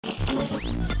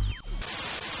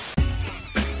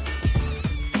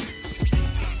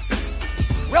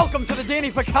Welcome to the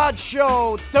Danny Picard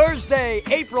Show, Thursday,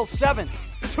 April 7th,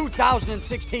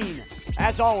 2016.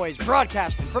 As always,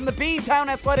 broadcasting from the Beantown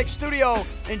Athletics studio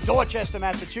in Dorchester,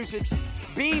 Massachusetts.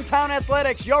 Beantown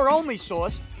Athletics, your only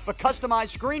source for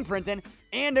customized screen printing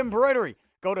and embroidery.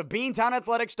 Go to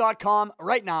beantownathletics.com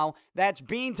right now. That's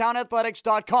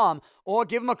beantownathletics.com, or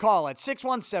give them a call at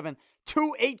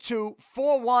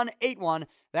 617-282-4181.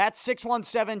 That's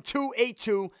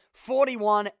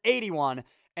 617-282-4181.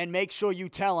 And make sure you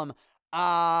tell them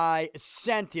I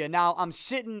sent you. Now, I'm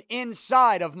sitting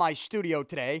inside of my studio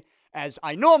today, as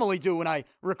I normally do when I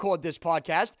record this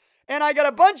podcast, and I got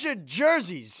a bunch of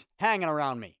jerseys hanging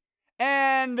around me.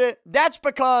 And that's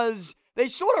because they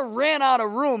sort of ran out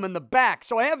of room in the back.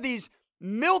 So I have these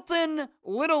Milton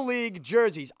Little League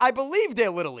jerseys. I believe they're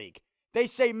Little League. They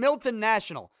say Milton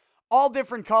National. All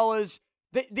different colors.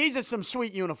 These are some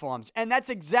sweet uniforms. And that's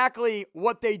exactly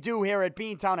what they do here at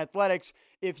Beantown Athletics.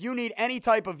 If you need any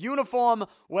type of uniform,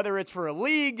 whether it's for a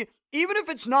league, even if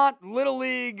it's not Little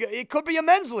League, it could be a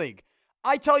men's league.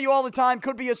 I tell you all the time,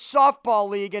 could be a softball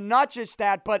league, and not just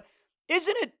that, but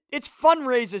isn't it, it's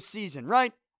fundraiser season,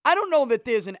 right? I don't know that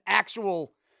there's an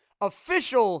actual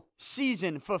official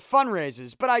season for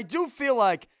fundraisers, but I do feel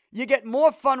like you get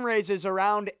more fundraisers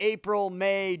around April,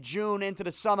 May, June, into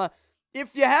the summer.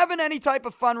 If you're having any type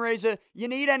of fundraiser, you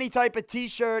need any type of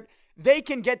t-shirt, they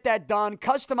can get that done,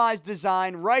 customized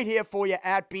design right here for you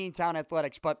at Beantown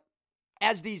Athletics. But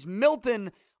as these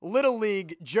Milton Little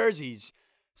League jerseys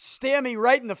stare me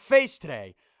right in the face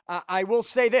today, I will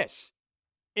say this.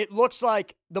 It looks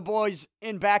like the boys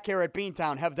in back here at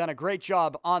Beantown have done a great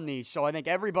job on these, so I think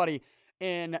everybody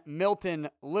in Milton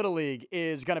Little League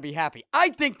is going to be happy. I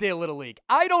think they're Little League.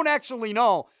 I don't actually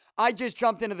know. I just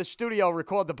jumped into the studio,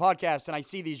 record the podcast, and I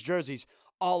see these jerseys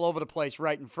all over the place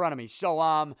right in front of me.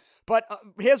 So, but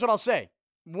here's what I'll say.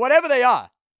 Whatever they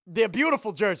are, they're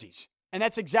beautiful jerseys, and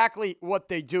that's exactly what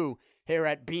they do here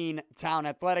at Beantown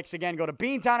Athletics. Again, go to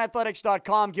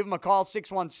beantownathletics.com, give them a call,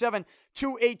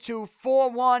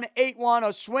 617-282-4181,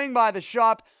 or swing by the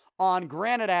shop on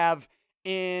Granite Ave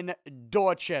in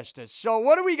Dorchester. So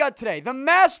what do we got today? The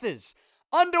Masters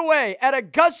underway at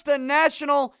Augusta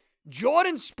National.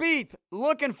 Jordan Spieth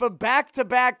looking for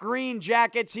back-to-back green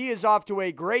jackets. He is off to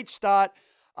a great start.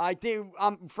 I think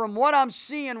from what I'm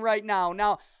seeing right now.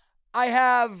 Now, I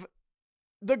have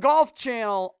the Golf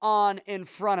Channel on in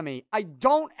front of me. I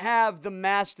don't have the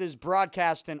Masters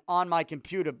broadcasting on my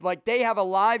computer. Like, they have a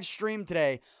live stream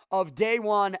today of day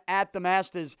one at the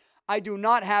Masters. I do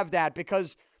not have that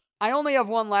because I only have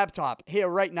one laptop here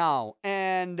right now.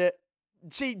 And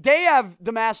see, they have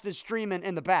the Masters streaming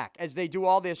in the back as they do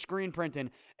all their screen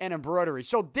printing and embroidery.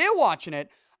 So they're watching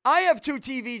it. I have two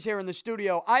TVs here in the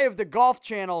studio. I have the Golf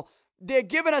Channel. They're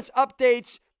giving us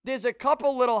updates. There's a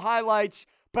couple little highlights,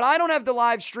 but I don't have the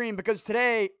live stream because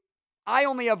today I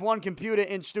only have one computer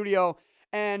in studio,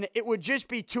 and it would just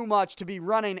be too much to be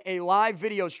running a live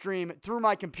video stream through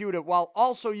my computer while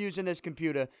also using this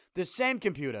computer, the same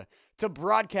computer, to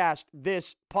broadcast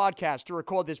this podcast, to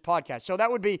record this podcast. So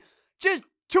that would be just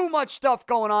too much stuff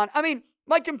going on. I mean,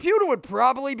 my computer would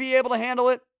probably be able to handle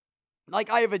it. Like,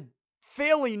 I have a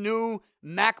fairly new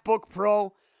MacBook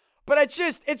Pro, but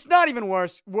it's not even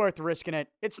worth risking it.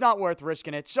 It's not worth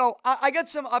risking it. So I got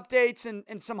some updates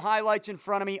and some highlights in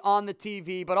front of me on the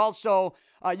TV, but also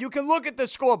you can look at the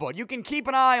scoreboard. You can keep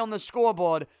an eye on the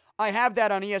scoreboard. I have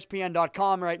that on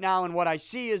ESPN.com right now, and what I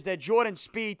see is that Jordan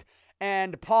Spieth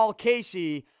and Paul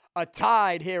Casey are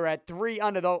tied here at 3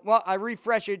 under. Well, I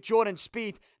refresh it. Jordan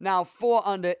Spieth now 4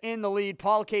 under in the lead.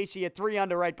 Paul Casey at 3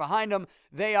 under right behind him.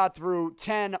 They are through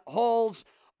 10 holes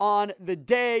on the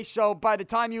day. So by the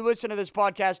time you listen to this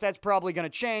podcast, that's probably going to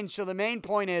change. So the main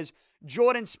point is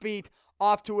Jordan Spieth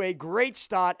off to a great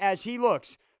start as he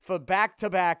looks for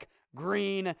back-to-back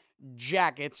green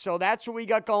jackets. So that's what we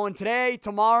got going today,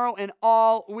 tomorrow, and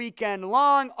all weekend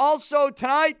long. Also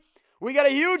tonight, we got a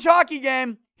huge hockey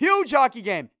game. Huge hockey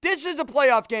game. This is a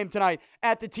playoff game tonight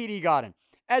at the TD Garden,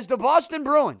 as the Boston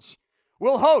Bruins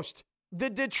will host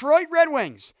the Detroit Red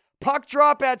Wings. Puck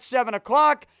drop at 7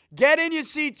 o'clock. Get in your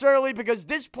seats early because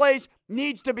this place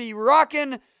needs to be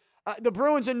rocking. The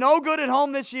Bruins are no good at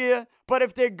home this year, but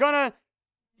if they're going to,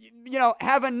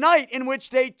 have a night in which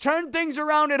they turn things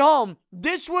around at home,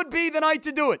 this would be the night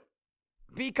to do it.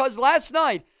 Because last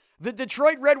night, the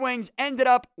Detroit Red Wings ended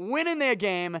up winning their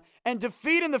game and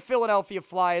defeating the Philadelphia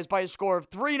Flyers by a score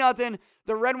of 3-0.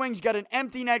 The Red Wings got an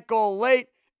empty net goal late.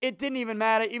 It didn't even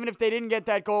matter. Even if they didn't get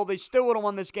that goal, they still would have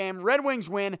won this game. Red Wings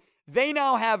win. They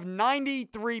now have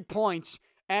 93 points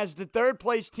as the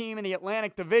third-place team in the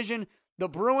Atlantic Division. The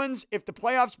Bruins, if the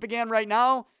playoffs began right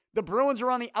now, the Bruins are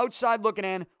on the outside looking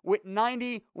in with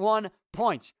 91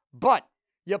 points. But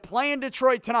you're playing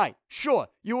Detroit tonight. Sure,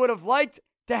 you would have liked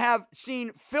to have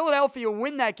seen Philadelphia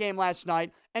win that game last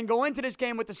night and go into this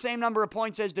game with the same number of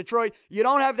points as Detroit. You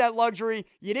don't have that luxury.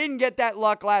 You didn't get that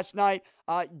luck last night.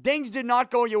 Things did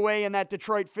not go your way in that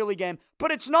Detroit-Philly game.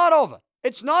 But it's not over.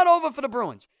 It's not over for the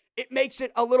Bruins. It makes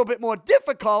it a little bit more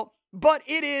difficult, but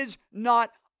it is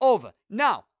not over.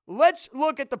 Now, let's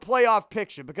look at the playoff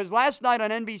picture, because last night on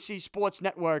NBC Sports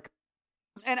Network,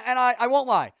 and I won't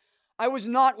lie, I was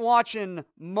not watching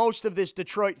most of this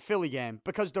Detroit-Philly game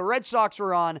because the Red Sox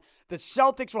were on. The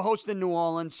Celtics were hosting New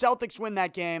Orleans. Celtics win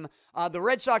that game. The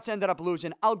Red Sox ended up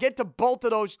losing. I'll get to both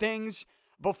of those things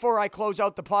before I close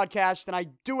out the podcast, and I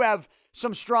do have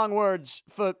some strong words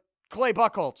for Clay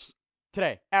Buchholz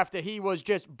today after he was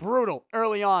just brutal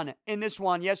early on in this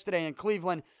one yesterday in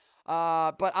Cleveland. So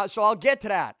I'll get to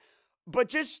that. But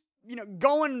just,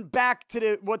 going back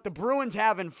to what the Bruins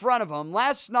have in front of them.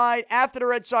 Last night, after the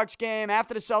Red Sox game,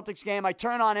 after the Celtics game, I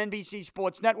turn on NBC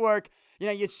Sports Network.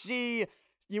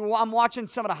 I'm watching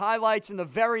some of the highlights in the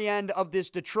very end of this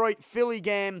Detroit-Philly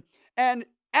game. And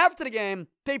after the game,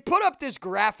 they put up this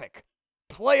graphic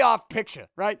playoff picture,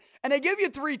 right? And they give you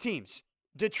three teams: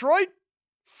 Detroit,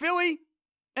 Philly,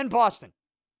 and Boston.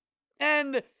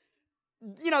 And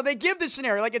they give the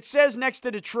scenario, like it says next to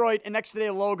Detroit and next to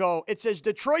their logo, it says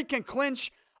Detroit can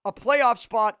clinch a playoff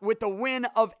spot with the win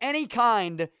of any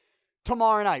kind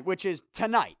tomorrow night, which is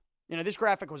tonight. This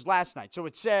graphic was last night. So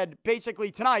it said,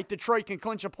 basically, tonight, Detroit can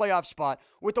clinch a playoff spot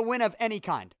with a win of any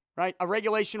kind, right? A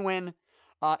regulation win,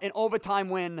 an overtime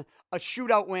win, a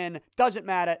shootout win, doesn't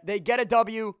matter. They get a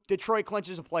W, Detroit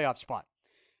clinches a playoff spot.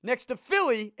 Next to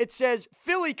Philly, it says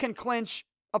Philly can clinch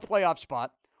a playoff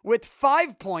spot with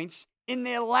 5 points in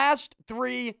their last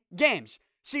 3 games.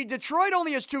 See, Detroit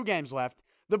only has 2 games left.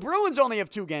 The Bruins only have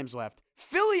 2 games left.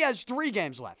 Philly has 3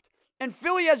 games left. And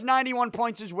Philly has 91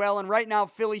 points as well. And right now,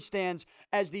 Philly stands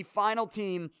as the final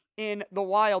team in the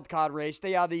wild card race.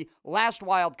 They are the last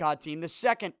wild card team, the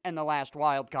second and the last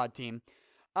wild card team.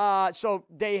 So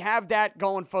they have that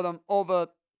going for them over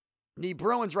the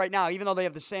Bruins right now, even though they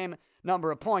have the same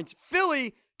number of points.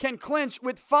 Philly can clinch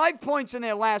with 5 points in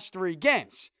their last 3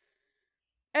 games.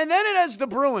 And then it has the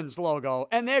Bruins logo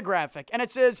and their graphic. And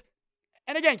it says,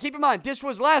 and again, keep in mind, this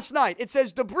was last night. It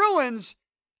says the Bruins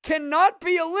cannot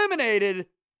be eliminated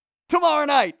tomorrow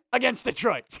night against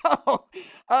Detroit. So,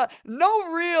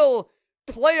 no real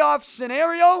playoff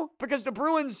scenario because the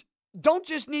Bruins don't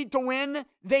just need to win.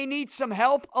 They need some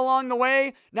help along the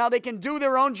way. Now, they can do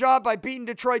their own job by beating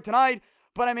Detroit tonight.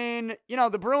 But, I mean,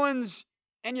 the Bruins,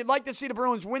 and you'd like to see the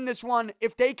Bruins win this one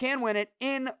if they can win it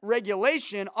in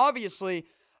regulation, obviously.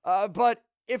 But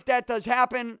if that does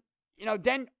happen,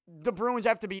 then the Bruins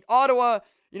have to beat Ottawa.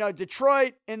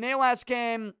 Detroit, in their last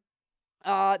game,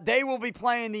 they will be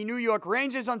playing the New York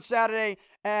Rangers on Saturday,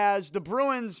 as the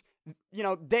Bruins,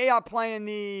 they are playing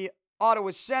the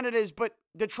Ottawa Senators. But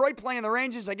Detroit playing the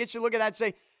Rangers, I guess you look at that and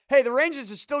say, hey, the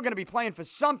Rangers are still going to be playing for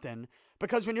something,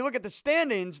 because when you look at the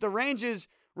standings, the Rangers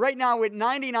right now with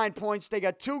 99 points, they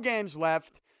got 2 games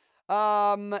left.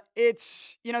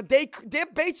 It's, they're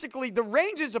basically, the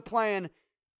Rangers are playing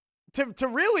to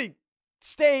really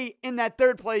stay in that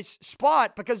third place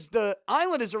spot, because the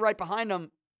Islanders are right behind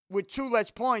them with 2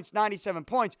 less points, 97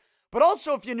 points. But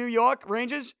also, if you're New York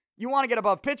Rangers, you want to get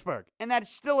above Pittsburgh, and that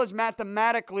still is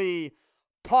mathematically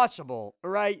possible,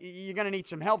 right? You're going to need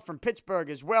some help from Pittsburgh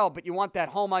as well, but you want that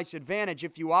home ice advantage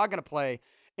if you are going to play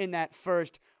in that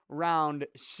first round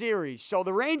series. So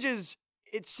the Rangers,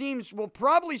 it seems, will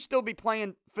probably still be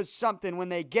playing for something when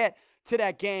they get to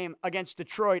that game against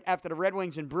Detroit after the Red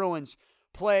Wings and Bruins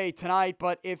play tonight.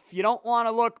 But if you don't want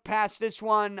to look past this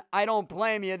one, I don't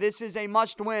blame you. This is a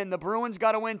must-win. The Bruins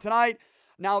got to win tonight.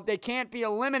 Now, they can't be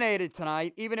eliminated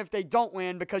tonight, even if they don't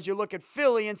win, because you look at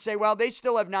Philly and say, well, they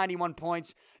still have 91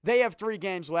 points. They have 3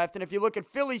 games left. And if you look at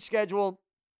Philly's schedule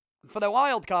for the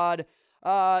wild card,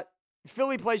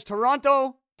 Philly plays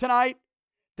Toronto tonight.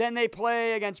 Then they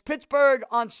play against Pittsburgh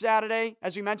on Saturday.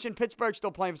 As we mentioned, Pittsburgh's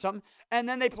still playing for something. And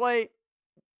then they play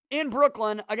in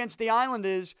Brooklyn against the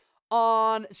Islanders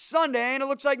on Sunday. And it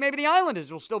looks like maybe the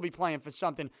Islanders will still be playing for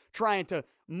something, trying to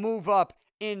move up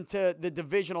into the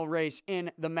divisional race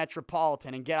in the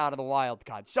Metropolitan and get out of the wild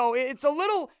card. So it's a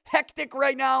little hectic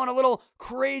right now and a little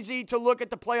crazy to look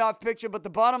at the playoff picture. But the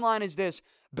bottom line is this.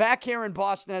 Back here in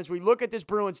Boston, as we look at this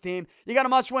Bruins team, you got a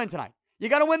must-win tonight. You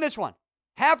got to win this one.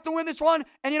 Have to win this one.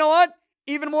 And you know what?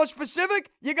 Even more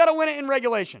specific, you got to win it in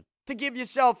regulation to give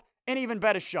yourself an even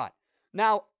better shot.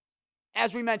 Now,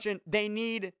 as we mentioned, they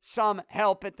need some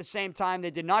help at the same time.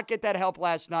 They did not get that help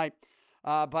last night.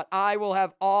 But I will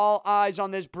have all eyes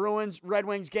on this Bruins-Red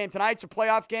Wings game tonight. It's a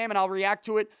playoff game, and I'll react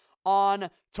to it on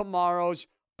tomorrow's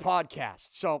podcast.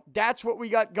 So that's what we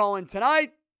got going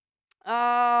tonight.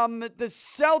 The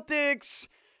Celtics,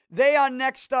 they are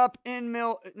next up in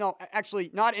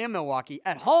not in Milwaukee,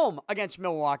 at home against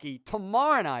Milwaukee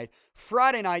tomorrow night,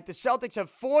 Friday night. The Celtics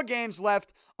have 4 games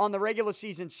left on the regular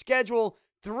season schedule.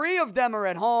 3 of them are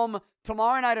at home.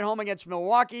 Tomorrow night at home against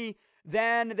Milwaukee.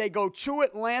 Then they go to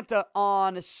Atlanta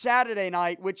on Saturday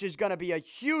night, which is going to be a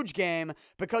huge game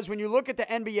because when you look at the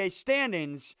NBA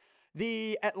standings,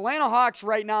 the Atlanta Hawks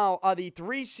right now are the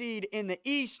 3 seed in the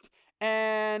East,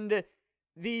 and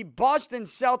the Boston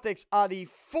Celtics are the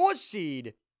 4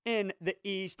 seed in the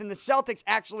East, and the Celtics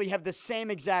actually have the same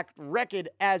exact record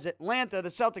as Atlanta. The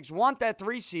Celtics want that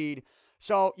 3 seed,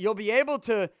 so you'll be able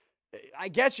to, I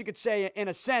guess you could say, in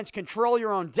a sense, control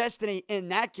your own destiny in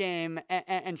that game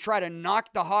and try to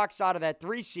knock the Hawks out of that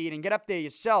 3 seed and get up there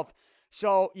yourself.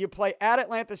 So you play at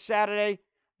Atlanta Saturday,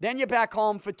 then you're back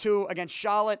home for 2 against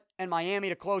Charlotte and Miami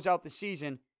to close out the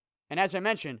season. And as I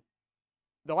mentioned,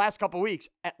 the last couple weeks,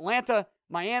 Atlanta,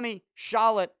 Miami,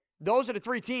 Charlotte, those are the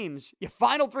 3 teams, your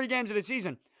final 3 games of the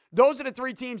season, those are the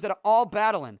 3 teams that are all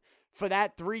battling for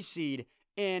that 3 seed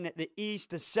in the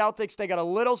East. The Celtics, they got a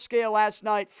little scare last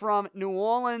night from New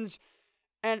Orleans.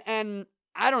 And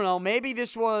I don't know, maybe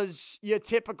this was your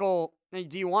typical,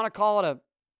 do you want to call it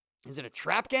is it a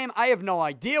trap game? I have no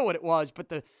idea what it was,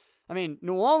 but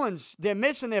New Orleans, they're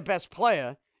missing their best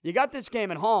player. You got this game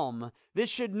at home. You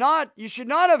should not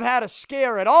have had a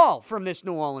scare at all from this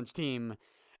New Orleans team,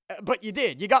 but you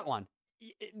did. You got one.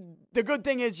 The good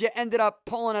thing is you ended up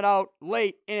pulling it out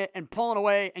late and pulling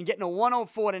away and getting a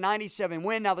 104-97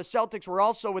 win. Now, the Celtics were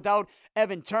also without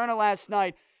Evan Turner last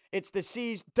night. It's the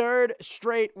C's 3rd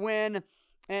straight win.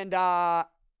 And,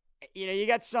 you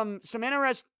got some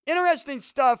interesting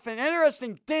stuff and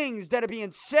interesting things that are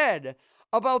being said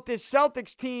about this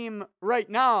Celtics team right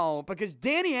now because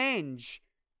Danny Ainge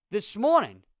this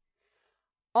morning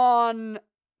on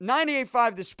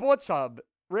 98.5 The Sports Hub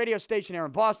radio station here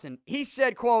in Boston, he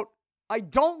said, quote, "I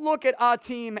don't look at our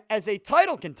team as a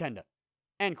title contender,"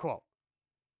 end quote.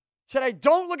 Said, "I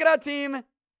don't look at our team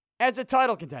as a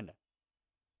title contender."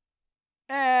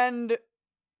 And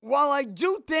while I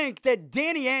do think that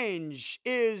Danny Ainge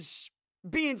is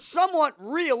being somewhat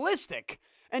realistic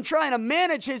and trying to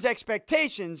manage his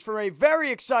expectations for a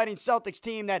very exciting Celtics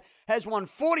team that has won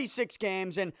 46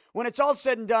 games, and when it's all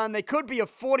said and done, they could be a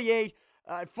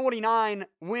 49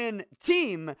 win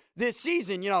team this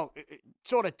season,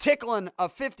 sort of tickling a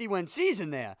 50-win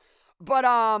season there. But,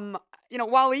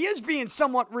 while he is being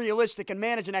somewhat realistic and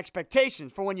managing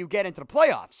expectations for when you get into the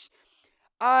playoffs,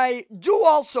 I do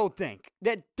also think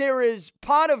that there is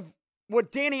part of what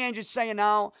Danny Ainge is saying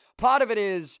now, part of it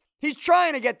is he's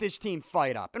trying to get this team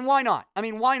fired up. And why not?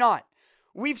 Why not?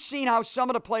 We've seen how some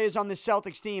of the players on the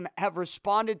Celtics team have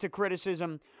responded to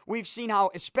criticism. We've seen how,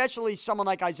 especially someone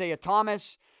like Isaiah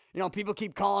Thomas, people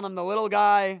keep calling him the little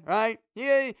guy, right?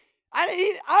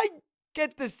 I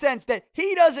get the sense that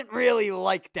he doesn't really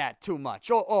like that too much.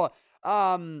 Look,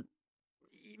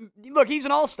 he's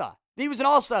an all-star. He was an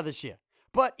all-star this year.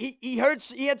 But he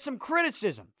had some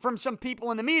criticism from some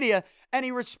people in the media, and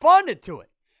he responded to it.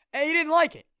 And he didn't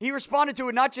like it. He responded to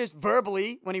it not just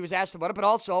verbally when he was asked about it, but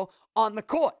also on the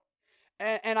court.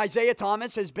 And Isaiah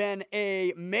Thomas has been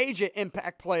a major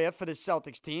impact player for the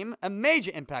Celtics team. A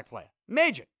major impact player.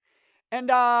 Major.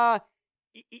 And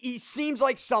he seems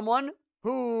like someone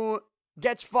who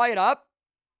gets fired up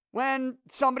when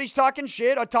somebody's talking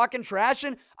shit or talking trash.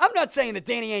 And I'm not saying that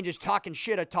Danny Ainge is talking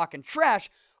shit or talking trash,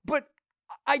 but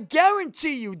I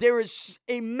guarantee you there is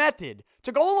a method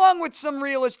to go along with some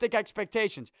realistic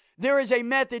expectations. There is a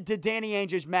method to Danny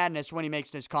Ainge's madness when he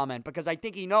makes this comment, because I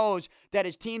think he knows that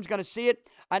his team's going to see it.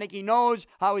 I think he knows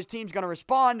how his team's going to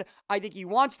respond. I think he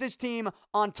wants this team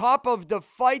on top of the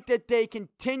fight that they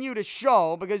continue to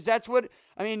show, because that's what,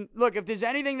 look, if there's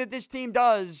anything that this team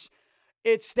does,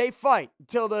 it's they fight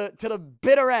till the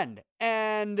bitter end.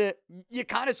 And you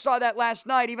kind of saw that last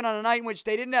night, even on a night in which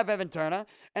they didn't have Evan Turner,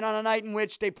 and on a night in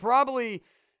which they probably,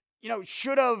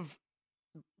 should have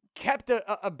kept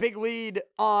a big lead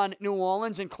on New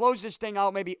Orleans and closed this thing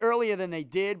out maybe earlier than they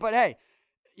did. But hey,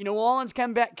 New Orleans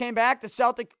came back. The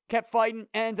Celtics kept fighting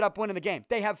and ended up winning the game.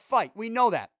 They have fight. We know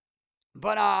that.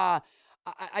 But I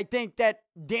think that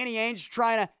Danny Ainge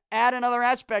trying to add another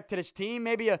aspect to this team,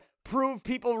 maybe a prove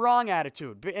people wrong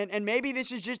attitude. And maybe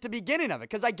this is just the beginning of it,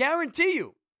 because I guarantee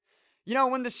you,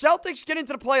 when the Celtics get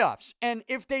into the playoffs, and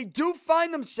if they do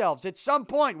find themselves at some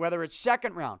point, whether it's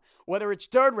second round, whether it's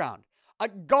third round,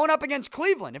 going up against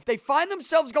Cleveland. If they find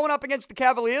themselves going up against the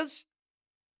Cavaliers,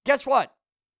 guess what?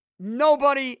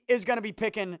 Nobody is going to be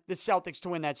picking the Celtics to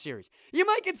win that series. You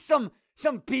might get some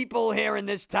people here in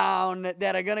this town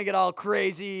that are going to get all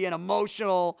crazy and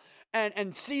emotional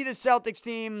and see the Celtics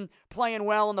team playing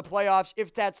well in the playoffs,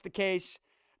 if that's the case.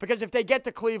 Because if they get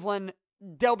to Cleveland,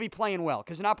 they'll be playing well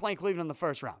because they're not playing Cleveland in the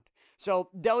first round. So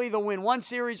they'll either win one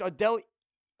series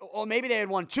or maybe they had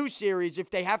won two series if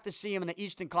they have to see them in the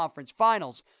Eastern Conference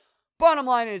Finals. Bottom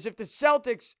line is, if the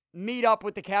Celtics meet up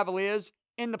with the Cavaliers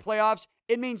in the playoffs,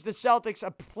 it means the Celtics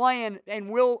are playing and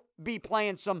will be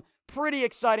playing some pretty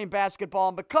exciting basketball.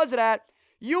 And because of that,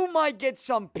 you might get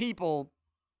some people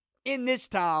in this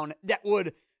town that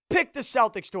would pick the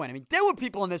Celtics to win. I mean, there were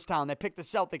people in this town that picked the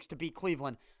Celtics to beat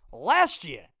Cleveland last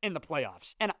year in the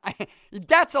playoffs. And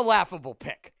that's a laughable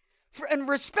pick. And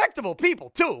respectable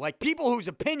people, too. Like, people whose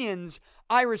opinions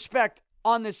I respect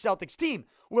on this Celtics team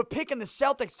were picking the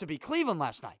Celtics to beat Cleveland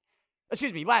last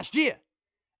year.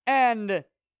 And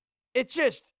it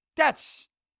just, that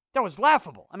was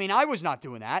laughable. I mean, I was not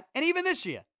doing that. And even this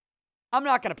year, I'm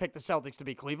not going to pick the Celtics to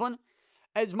beat Cleveland.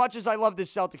 As much as I love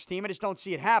this Celtics team, I just don't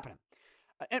see it happening.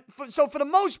 So for the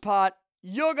most part,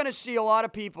 you're going to see a lot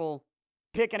of people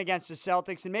picking against the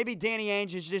Celtics, and maybe Danny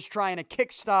Ainge is just trying to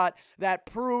kickstart that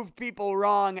prove people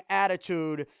wrong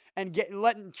attitude and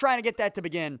trying to get that to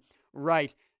begin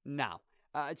right now.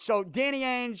 So Danny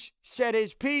Ainge said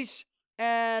his piece,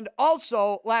 and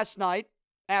also last night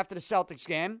after the Celtics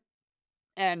game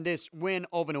and this win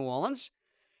over New Orleans,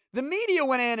 the media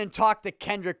went in and talked to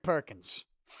Kendrick Perkins,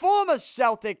 former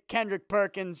Celtic Kendrick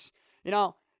Perkins. You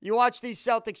know, you watch these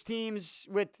Celtics teams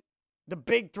with the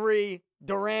big three,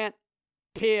 Durant,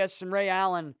 Pierce, and Ray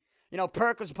Allen. You know,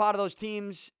 Perk was a part of those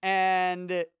teams,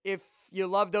 and if you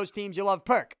love those teams, you love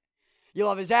Perk. You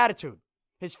love his attitude,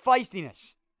 his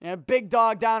feistiness, big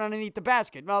dog down underneath the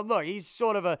basket. Well, look, he's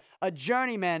sort of a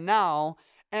journeyman now,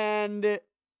 and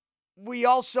we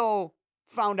also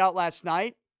found out last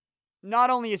night, not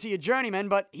only is he a journeyman,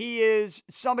 but he is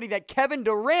somebody that Kevin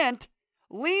Durant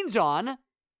leans on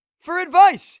for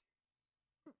advice.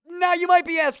 Now, you might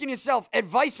be asking yourself,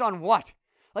 advice on what?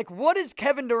 Like, what is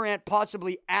Kevin Durant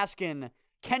possibly asking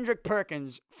Kendrick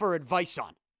Perkins for advice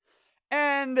on?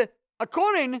 And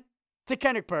according to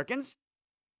Kendrick Perkins,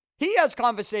 he has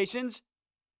conversations,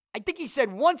 I think he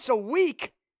said once a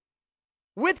week,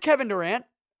 with Kevin Durant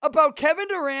about Kevin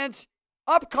Durant's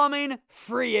upcoming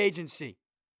free agency.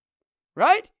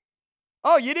 Right?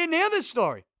 Oh, you didn't hear this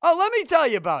story? Oh, let me tell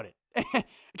you about it.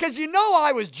 Because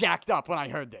I was jacked up when I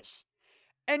heard this.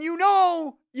 And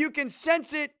you can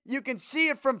sense it. You can see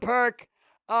it from Perk.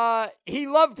 He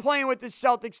loved playing with this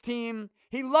Celtics team.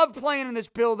 He loved playing in this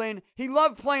building. He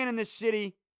loved playing in this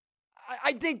city.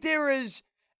 I think there is,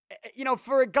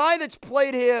 for a guy that's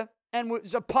played here and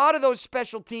was a part of those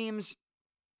special teams,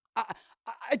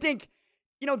 I think,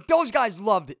 those guys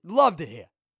loved it here.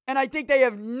 And I think they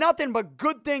have nothing but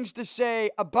good things to say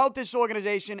about this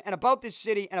organization and about this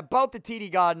city and about the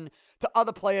TD Garden to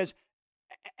other players.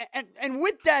 And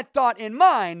with that thought in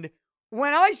mind,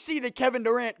 when I see that Kevin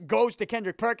Durant goes to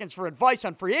Kendrick Perkins for advice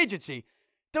on free agency,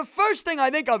 the first thing I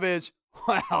think of is,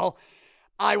 well,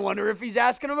 I wonder if he's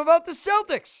asking him about the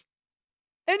Celtics.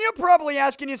 And you're probably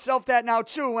asking yourself that now,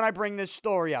 too, when I bring this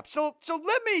story up. So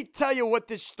let me tell you what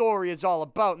this story is all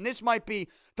about. And this might be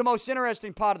the most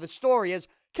interesting part of the story is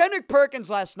Kendrick Perkins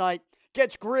last night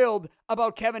gets grilled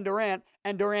about Kevin Durant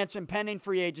and Durant's impending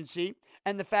free agency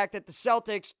and the fact that the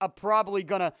Celtics are probably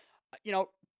going to,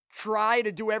 try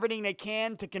to do everything they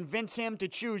can to convince him to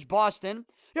choose Boston.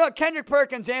 Kendrick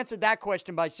Perkins answered that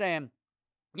question by saying,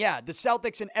 yeah, the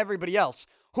Celtics and everybody else,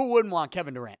 who wouldn't want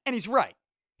Kevin Durant? And he's right.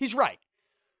 He's right.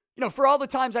 For all the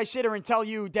times I sit here and tell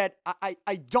you that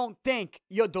I don't think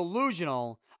you're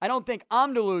delusional, I don't think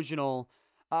I'm delusional,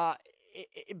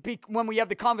 when we have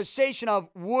the conversation of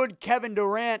would Kevin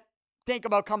Durant think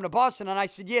about coming to Boston, and I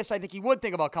said, yes, I think he would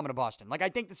think about coming to Boston. Like, I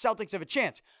think the Celtics have a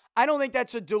chance. I don't think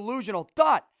that's a delusional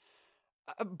thought,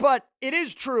 but it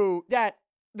is true that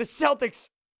the Celtics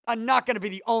are not going to be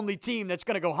the only team that's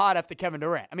going to go hard after Kevin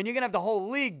Durant. I mean, you're going to have the whole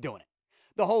league doing it,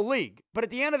 the whole league. But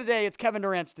at the end of the day, it's Kevin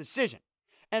Durant's decision.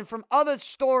 And from other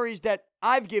stories that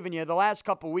I've given you the last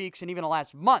couple weeks and even the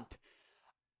last month,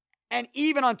 and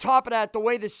even on top of that, the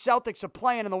way the Celtics are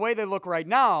playing and the way they look right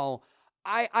now,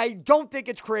 I don't think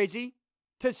it's crazy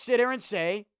to sit here and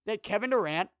say that Kevin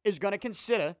Durant is going to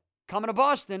consider coming to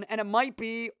Boston, and it might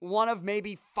be one of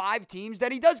maybe 5 teams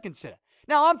that he does consider.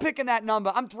 Now, I'm picking that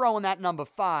number. I'm throwing that number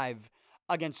 5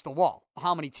 against the wall,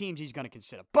 how many teams he's going to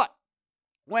consider. But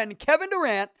when Kevin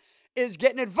Durant is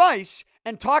getting advice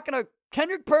and talking to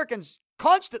Kendrick Perkins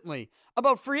constantly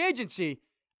about free agency,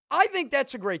 I think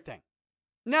that's a great thing.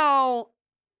 Now,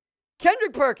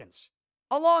 Kendrick Perkins,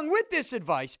 along with this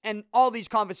advice and all these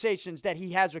conversations that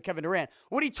he has with Kevin Durant,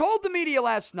 what he told the media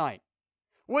last night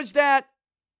was that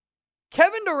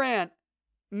Kevin Durant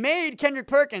made Kendrick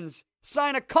Perkins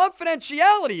sign a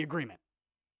confidentiality agreement.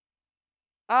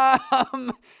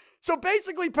 So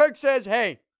basically, Perk says,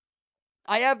 hey,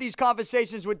 I have these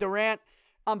conversations with Durant.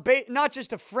 I'm not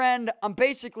just a friend. I'm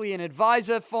basically an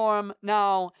advisor for him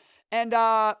now. And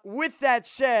with that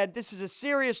said, this is a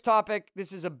serious topic.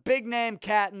 This is a big-name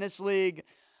cat in this league.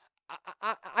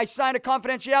 I signed a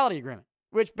confidentiality agreement,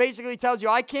 which basically tells you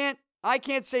I can't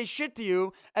say shit to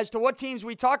you as to what teams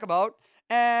we talk about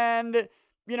and,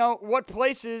 what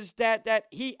places that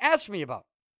he asked me about,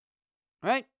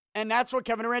 right? And that's what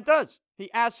Kevin Durant does.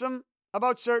 He asks him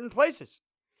about certain places.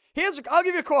 I'll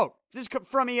give you a quote. This is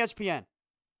from ESPN,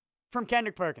 from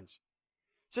Kendrick Perkins.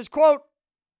 It says, quote,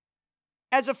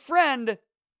 as a friend,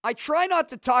 I try not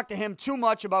to talk to him too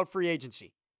much about free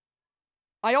agency.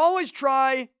 I always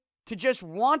try to just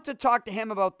want to talk to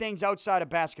him about things outside of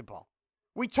basketball.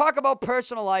 We talk about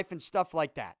personal life and stuff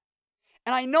like that.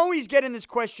 And I know he's getting this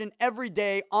question every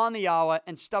day on the hour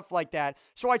and stuff like that,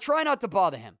 so I try not to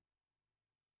bother him.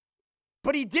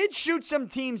 But he did shoot some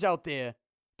teams out there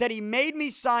that he made me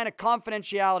sign a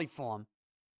confidentiality form,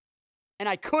 and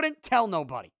I couldn't tell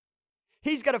nobody.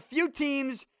 He's got a few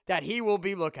teams that he will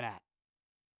be looking at.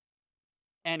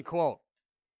 End quote.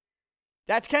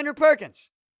 That's Kendrick Perkins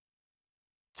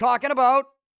talking about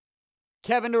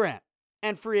Kevin Durant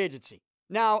and free agency.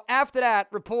 Now, after that,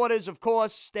 reporters, of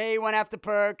course, they went after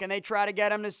Perk and they try to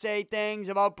get him to say things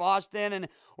about Boston. And,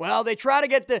 well, they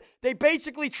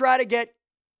basically try to get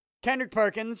Kendrick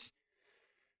Perkins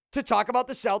to talk about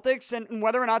the Celtics and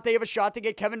whether or not they have a shot to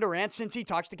get Kevin Durant since he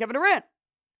talks to Kevin Durant.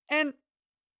 And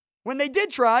when they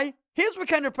did try, here's what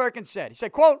Kendrick Perkins said. He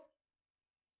said, quote,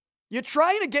 you're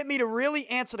trying to get me to really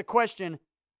answer the question.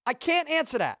 I can't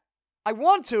answer that. I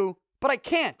want to, but I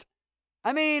can't.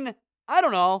 I mean, I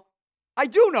don't know. I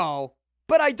do know,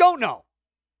 but I don't know.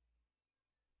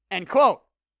 End quote.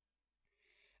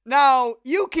 Now,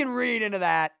 you can read into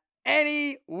that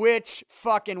any which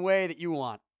fucking way that you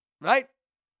want, right?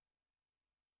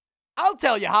 I'll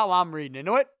tell you how I'm reading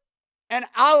into it. And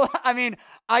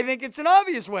I think it's an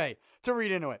obvious way to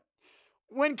read into it.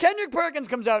 When Kendrick Perkins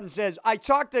comes out and says, I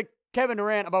talked to Kevin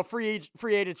Durant about free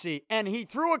agency, and he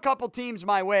threw a couple teams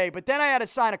my way, but then I had to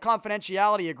sign a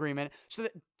confidentiality agreement so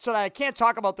that I can't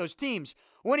talk about those teams.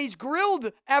 When he's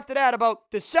grilled after that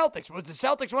about the Celtics, was the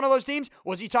Celtics one of those teams?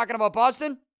 Was he talking about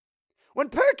Boston? When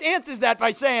Perk answers that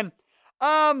by saying,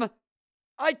 I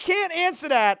can't answer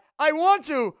that. I want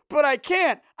to, but I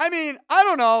can't. I mean, I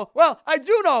don't know. Well, I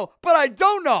do know, but I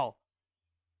don't know.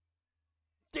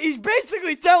 He's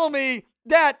basically telling me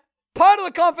that part of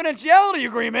the confidentiality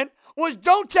agreement was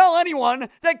don't tell anyone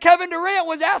that Kevin Durant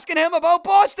was asking him about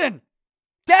Boston.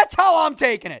 That's how I'm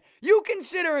taking it. You can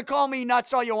sit here and call me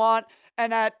nuts all you want,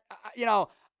 and that,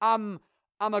 I'm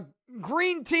a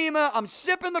green teamer. I'm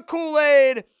sipping the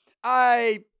Kool-Aid.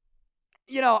 I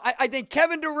think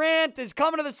Kevin Durant is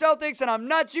coming to the Celtics, and I'm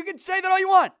nuts. You can say that all you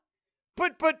want.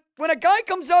 But when a guy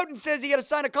comes out and says he got to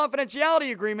sign a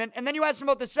confidentiality agreement, and then you ask him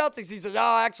about the Celtics, he says,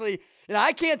 oh, actually,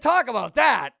 I can't talk about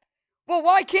that. Well,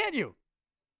 why can't you?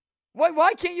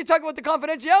 Why can't you talk about the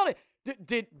confidentiality?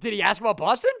 Did he ask about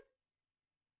Boston?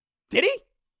 Did he?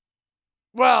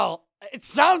 Well, it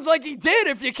sounds like he did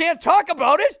if you can't talk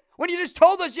about it. When you just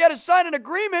told us you had to sign an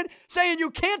agreement saying you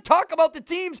can't talk about the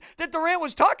teams that Durant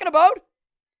was talking about.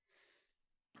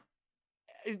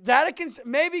 Is that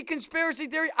maybe conspiracy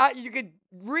theory? You could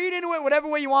read into it whatever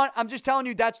way you want. I'm just telling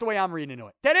you that's the way I'm reading into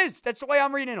it. That's the way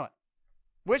I'm reading into it.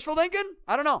 Wishful thinking?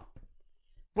 I don't know.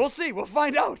 We'll see. We'll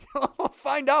find out. We'll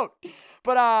find out.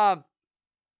 But,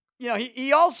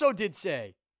 he also did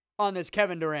say on this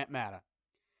Kevin Durant matter,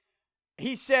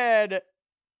 he said,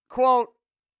 quote,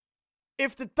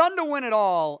 if the Thunder win it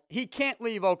all, he can't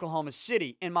leave Oklahoma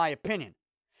City, in my opinion.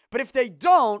 But if they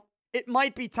don't, it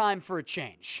might be time for a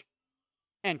change.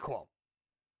 End quote.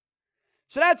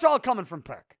 So that's all coming from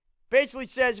Perk. Basically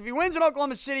says, if he wins in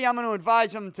Oklahoma City, I'm going to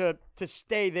advise him to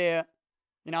stay there,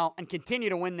 and continue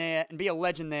to win there and be a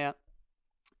legend there.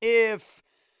 If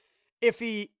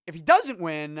he doesn't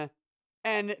win,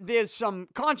 and there's some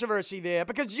controversy there,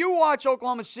 because you watch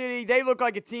Oklahoma City, they look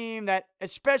like a team that,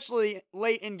 especially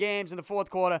late in games in the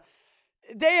fourth quarter,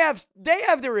 they have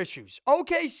their issues.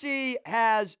 OKC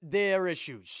has their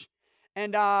issues.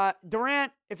 And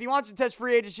Durant, if he wants to test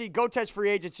free agency, go test free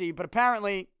agency. But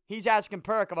apparently, he's asking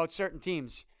Perk about certain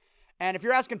teams. And if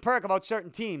you're asking Perk about certain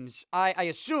teams, I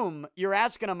assume you're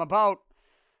asking him about,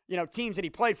 teams that he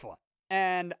played for.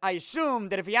 And I assume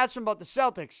that if he asks him about the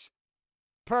Celtics,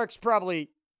 Perk's probably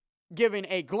giving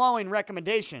a glowing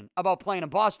recommendation about playing in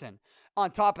Boston on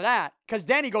top of that, because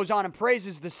then he goes on and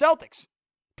praises the Celtics.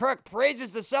 Perk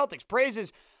praises the Celtics,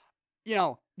 praises,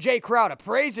 Jay Crowder,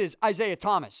 praises Isaiah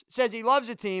Thomas, says he loves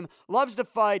the team, loves to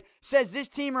fight, says this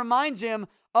team reminds him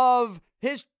of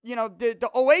his, the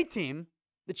 08 team,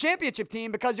 the championship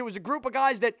team, because it was a group of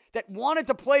guys that wanted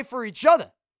to play for each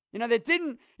other. That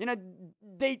didn't,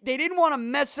 they didn't want to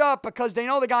mess up because they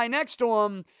know the guy next to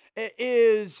him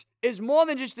is more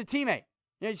than just a teammate.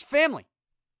 He's family.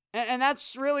 And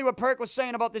that's really what Perk was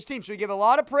saying about this team. So he gave a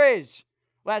lot of praise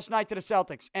last night to the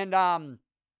Celtics. And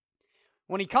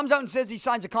when he comes out and says he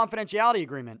signs a confidentiality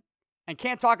agreement and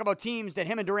can't talk about teams that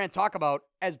him and Durant talk about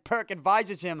as Perk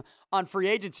advises him on free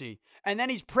agency, and then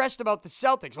he's pressed about the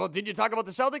Celtics. Well, did you talk about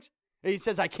the Celtics? He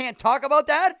says, I can't talk about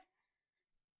that?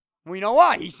 We know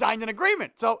why. He signed an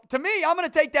agreement. So, to me, I'm going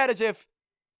to take that as if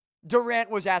Durant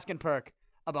was asking Perk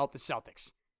about the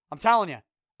Celtics. I'm telling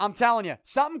you,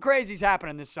 something crazy's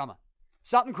happening this summer.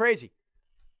 Something crazy.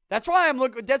 That's why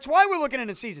we're looking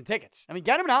into season tickets. I mean,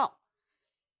 get them now.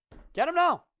 Get them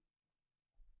now.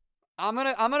 I'm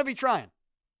gonna be trying.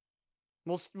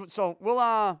 We'll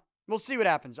see what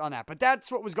happens on that. But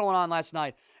that's what was going on last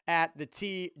night at the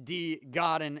TD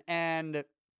Garden, and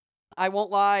I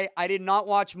won't lie, I did not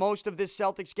watch most of this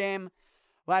Celtics game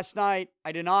last night.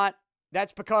 I did not.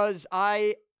 That's because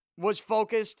I was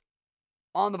focused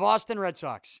on the Boston Red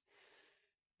Sox.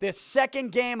 Their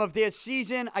second game of their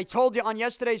season. I told you on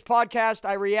yesterday's podcast,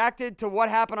 I reacted to what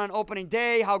happened on opening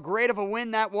day, how great of a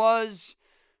win that was.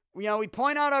 We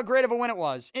point out how great of a win it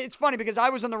was. It's funny because I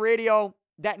was on the radio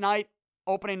that night,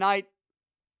 opening night,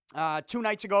 2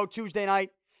 nights ago, Tuesday night,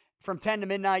 from 10 to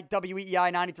midnight,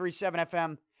 WEEI 93.7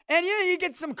 FM. And you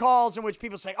get some calls in which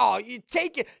people say, "Oh, you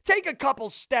take a couple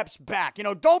steps back.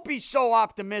 Don't be so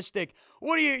optimistic.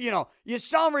 What do you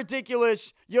sound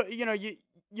ridiculous.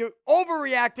 You're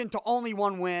overreacting to only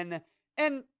one win."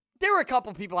 And there were a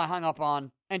couple people I hung up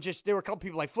on, and there were a couple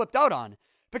people I flipped out on.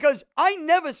 Because I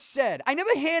never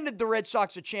handed the Red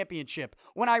Sox a championship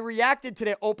when I reacted to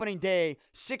their opening day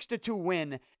 6-2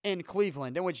 win in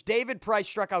Cleveland, in which David Price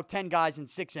struck out 10 guys in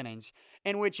 6 innings,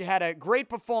 in which you had a great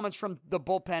performance from the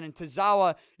bullpen and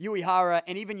Tazawa, Uehara,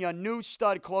 and even your new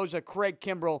stud closer, Craig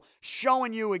Kimbrell,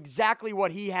 showing you exactly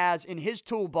what he has in his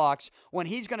toolbox when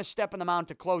he's going to step in the mound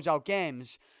to close out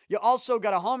games. You also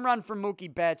got a home run from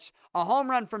Mookie Betts, a home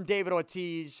run from David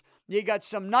Ortiz. You got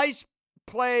some nice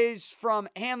plays from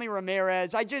Hanley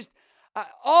Ramirez.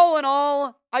 All in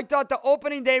all, I thought the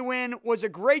opening day win was a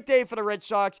great day for the Red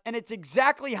Sox, and it's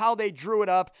exactly how they drew it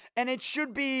up, and it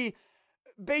should be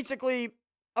basically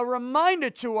a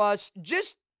reminder to us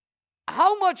just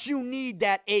how much you need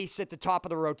that ace at the top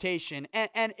of the rotation,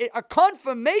 and a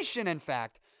confirmation, in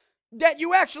fact, that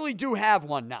you actually do have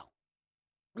one now.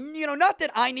 Not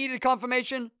that I needed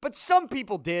confirmation, but some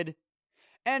people did.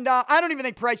 And I don't even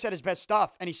think Price had his best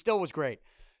stuff, and he still was great.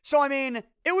 So, I mean,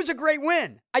 it was a great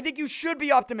win. I think you should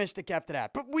be optimistic after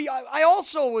that. But I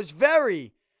also was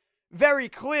very, very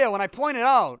clear when I pointed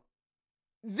out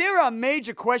there are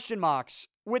major question marks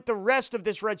with the rest of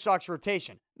this Red Sox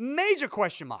rotation. Major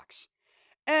question marks.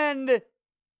 And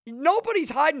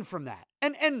nobody's hiding from that.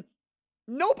 And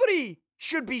nobody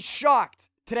should be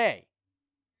shocked today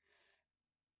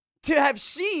to have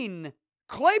seen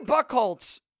Clay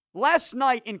Buchholz last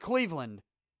night in Cleveland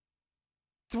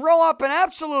throw up an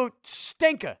absolute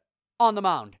stinker on the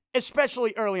mound,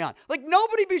 especially early on. Like,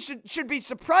 nobody should be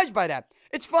surprised by that.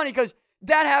 It's funny because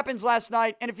that happens last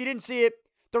night, and if you didn't see it,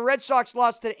 the Red Sox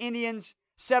lost to the Indians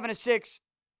 7-6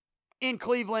 in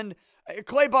Cleveland.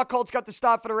 Clay Buchholz got the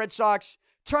start for the Red Sox,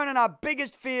 turning our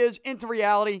biggest fears into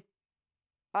reality.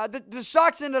 The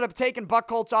Sox ended up taking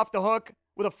Buchholz off the hook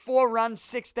with a 4-run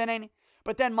 6th inning,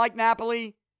 but then Mike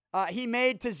Napoli, he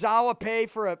made Tazawa pay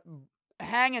for a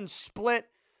hanging split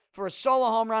for a solo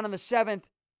home run in the 7th,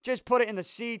 just put it in the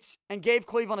seats, and gave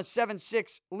Cleveland a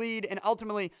 7-6 lead and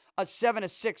ultimately a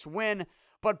 7-6 win.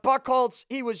 But Buchholz,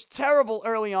 he was terrible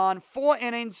early on. 4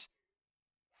 innings,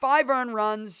 5 earned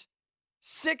runs,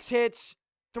 6 hits,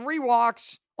 3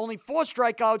 walks, only 4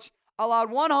 strikeouts,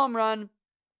 allowed 1 home run,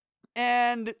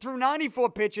 and through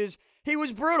 94 pitches, he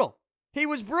was brutal. He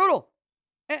was brutal.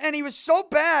 And he was so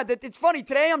bad that it's funny.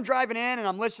 Today I'm driving in and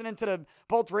I'm listening to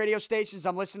both radio stations.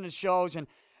 I'm listening to shows and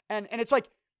it's like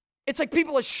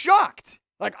people are shocked.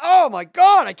 Like, oh my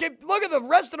God, I can't look at the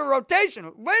rest of the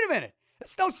rotation. Wait a minute.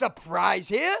 There's no surprise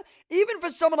here. Even for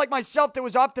someone like myself that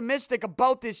was optimistic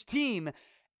about this team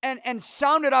and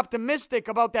sounded optimistic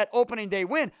about that opening day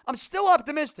win, I'm still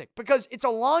optimistic because it's a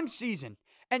long season.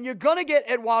 And you're going to get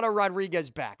Eduardo Rodriguez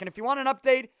back. And if you want an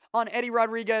update on Eddie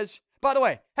Rodriguez, by the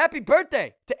way, happy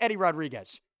birthday to Eddie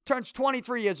Rodriguez. Turns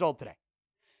 23 years old today.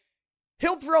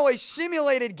 He'll throw a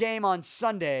simulated game on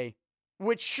Sunday,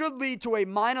 which should lead to a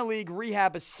minor league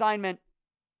rehab assignment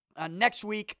next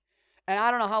week. And I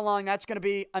don't know how long that's going to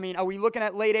be. I mean, are we looking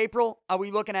at late April? Are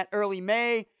we looking at early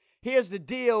May? Here's the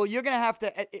deal. You're going to have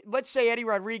to, let's say Eddie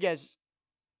Rodriguez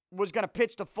was going to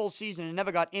pitch the full season and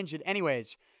never got injured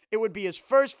anyways. It would be his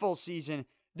first full season.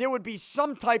 There would be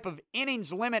some type of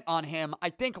innings limit on him, I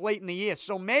think, late in the year.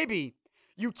 So maybe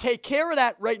you take care of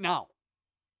that right now.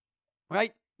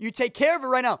 Right? You take care of it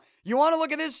right now. You want to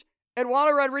look at this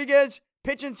Eduardo Rodriguez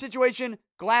pitching situation,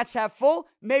 glass half full?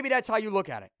 Maybe that's how you look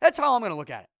at it. That's how I'm going to look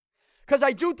at it. Because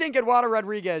I do think Eduardo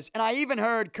Rodriguez, and I even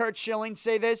heard Curt Schilling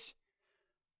say this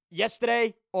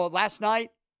yesterday or last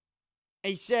night.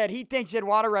 He said he thinks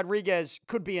Eduardo Rodriguez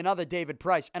could be another David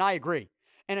Price, and I agree.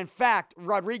 And in fact,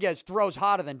 Rodriguez throws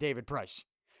harder than David Price.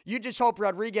 You just hope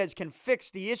Rodriguez can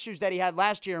fix the issues that he had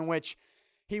last year in which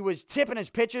he was tipping his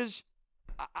pitches.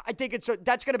 I think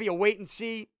that's going to be a wait and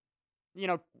see,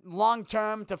 long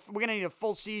term. We're going to need a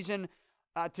full season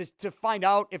to find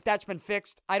out if that's been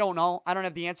fixed. I don't know. I don't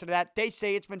have the answer to that. They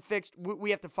say it's been fixed. We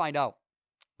have to find out.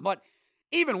 But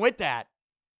even with that,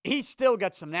 he's still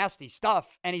got some nasty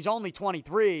stuff, and he's only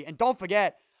 23. And don't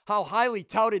forget how highly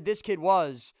touted this kid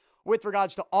was with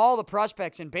regards to all the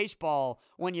prospects in baseball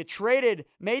when you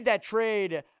made that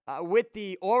trade with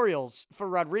the Orioles for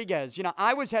Rodriguez.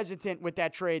 I was hesitant with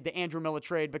that trade, the Andrew Miller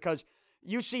trade, because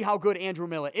you see how good Andrew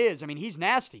Miller is. I mean, he's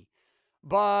nasty.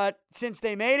 But since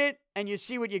they made it, and you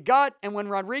see what you got, and when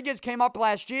Rodriguez came up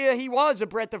last year, he was a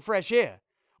breath of fresh air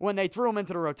when they threw him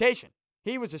into the rotation.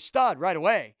 He was a stud right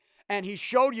away. And he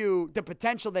showed you the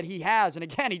potential that he has. And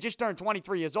again, he just turned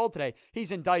 23 years old today.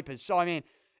 He's in diapers. So, I mean,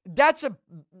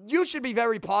 you should be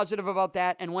very positive about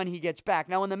that and when he gets back.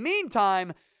 Now, in the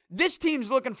meantime, this team's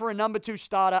looking for a number 2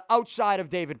 starter outside of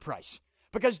David Price.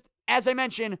 Because, as I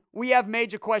mentioned, we have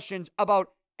major questions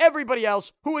about everybody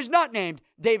else who is not named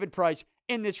David Price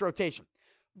in this rotation.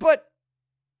 But,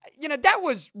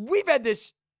 we've had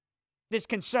this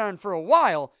concern for a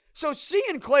while. So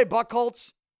seeing Clay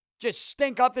Buchholz just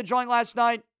stink up the joint last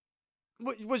night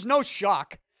was no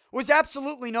shock. Was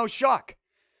absolutely no shock.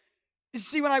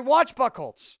 See, when I watch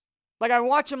Buchholz, like I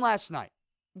watched him last night,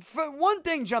 one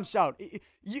thing jumps out.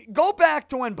 You go back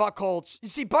to when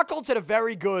Buchholz had a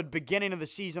very good beginning of the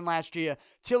season last year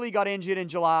till he got injured in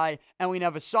July and we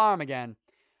never saw him again.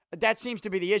 That seems to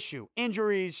be the issue.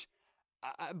 Injuries,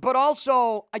 but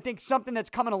also I think something that's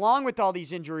coming along with all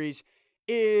these injuries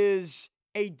is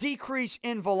a decrease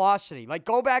in velocity. Like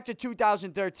go back to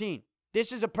 2013.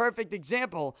 This is a perfect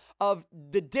example of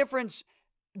the different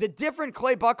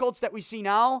Clay Buchholz that we see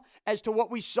now as to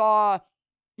what we saw,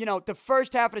 the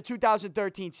first half of the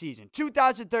 2013 season.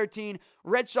 2013,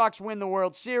 Red Sox win the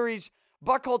World Series.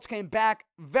 Buchholz came back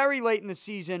very late in the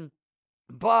season,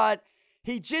 but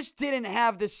he just didn't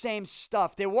have the same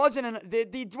stuff. There wasn't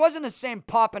the same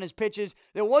pop in his pitches.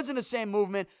 There wasn't the same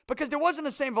movement because there wasn't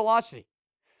the same velocity.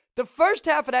 The first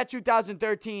half of that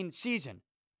 2013 season,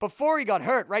 before he got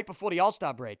hurt, right before the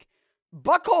All-Star break,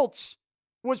 Buchholz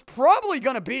was probably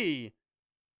going to be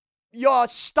your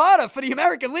starter for the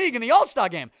American League in the All-Star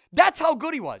game. That's how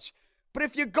good he was. But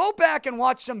if you go back and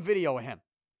watch some video of him,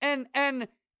 and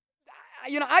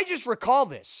I just recall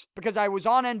this because I was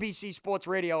on NBC Sports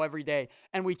Radio every day,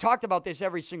 and we talked about this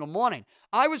every single morning.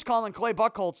 I was calling Clay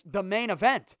Buchholz the main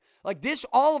event. Like this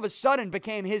all of a sudden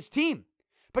became his team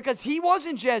because he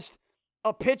wasn't just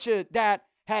a pitcher that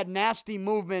had nasty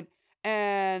movement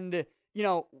and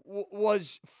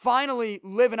was finally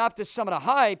living up to some of the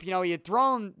hype. He had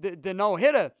thrown the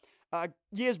no-hitter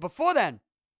years before then.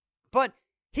 But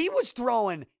he was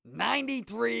throwing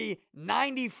 93,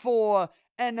 94,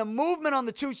 and the movement on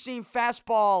the two-seam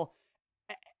fastball,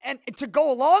 and to go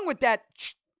along with that,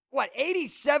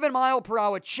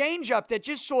 87-mile-per-hour changeup that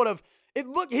just sort of,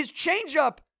 his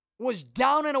changeup was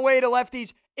down and away to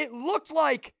lefties. It looked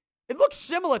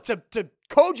similar to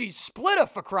Koji's splitter,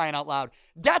 for crying out loud.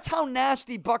 That's how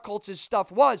nasty Buchholz's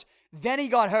stuff was. Then he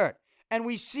got hurt. And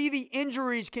we see the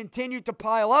injuries continue to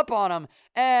pile up on him.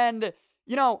 And,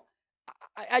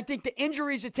 I think the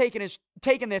injuries are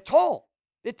taking their toll.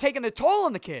 They're taking their toll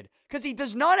on the kid because he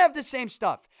does not have the same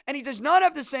stuff. And he does not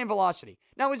have the same velocity.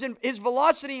 Now, his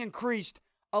velocity increased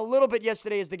a little bit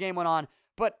yesterday as the game went on.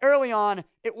 But early on,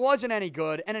 it wasn't any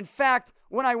good. And in fact,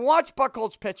 when I watched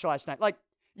Buchholz pitch last night,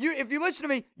 if you listen to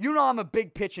me, I'm a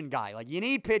big pitching guy. Like, you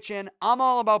need pitching. I'm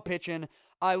all about pitching.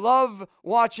 I love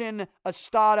watching a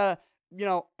starter,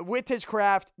 with his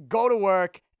craft, go to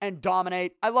work and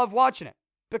dominate. I love watching it.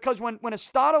 Because when a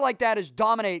starter like that is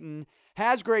dominating,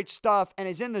 has great stuff, and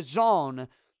is in the zone,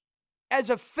 as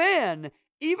a fan,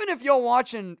 even if you're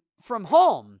watching from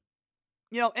home,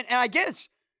 and I guess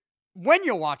when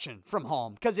you're watching from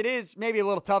home, because it is maybe a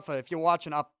little tougher if you're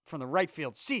watching up from the right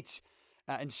field seats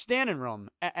and standing room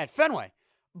at Fenway.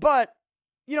 But,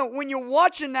 when you're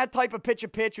watching that type of pitch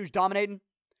who's dominating,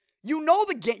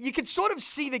 the game, you can sort of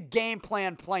see the game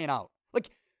plan playing out.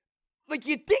 Like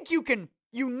you think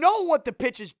you know what the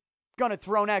pitch is going to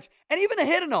throw next. And even the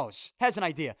hitter has an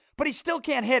idea, but he still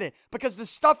can't hit it because the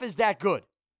stuff is that good,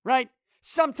 right?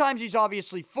 Sometimes he's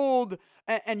obviously fooled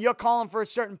and you're calling for a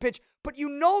certain pitch, but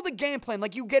the game plan.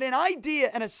 Like you get an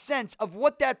idea and a sense of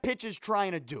what that pitch is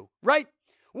trying to do, right?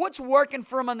 What's working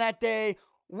for him on that day,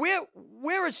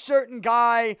 where a certain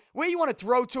guy, where you want to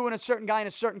throw to in a certain guy in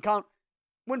a certain count.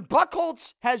 When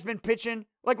Buchholz has been pitching,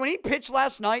 like when he pitched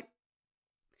last night,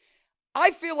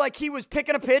 I feel like he was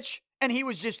picking a pitch and he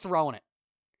was just throwing it.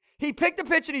 He picked a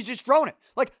pitch and he's just throwing it.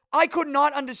 Like, I could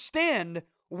not understand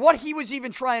what he was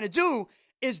even trying to do.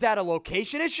 Is that a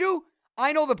location issue?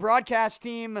 I know the broadcast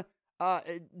team,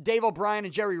 Dave O'Brien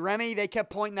and Jerry Remy, they kept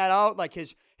pointing that out, like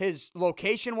his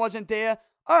location wasn't there.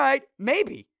 All right,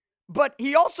 maybe. But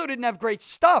he also didn't have great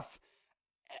stuff.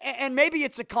 And maybe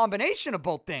it's a combination of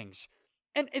both things.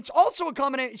 And it's also a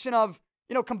combination of,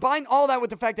 combine all that with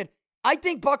the fact that I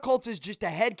think Buchholz is just a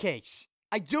head case.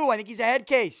 I do. I think he's a head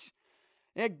case.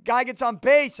 A guy gets on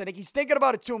base. I think he's thinking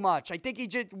about it too much. I think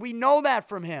we know that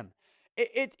from him.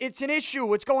 It's an issue.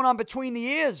 What's going on between the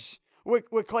ears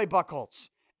with Clay Buchholz.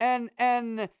 And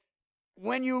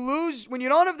when you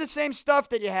don't have the same stuff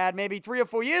that you had maybe 3 or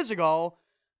 4 years ago,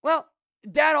 well,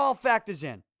 that all factors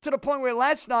in. To the point where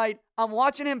last night, I'm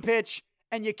watching him pitch,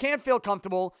 and you can't feel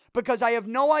comfortable because I have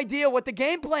no idea what the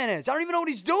game plan is. I don't even know what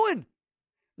he's doing.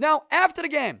 Now, after the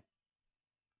game,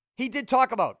 he did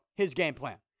talk about his game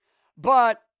plan.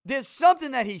 But there's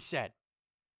something that he said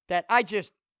that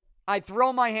I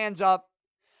throw my hands up.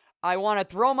 I want to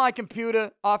throw my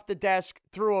computer off the desk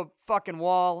through a fucking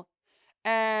wall.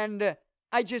 And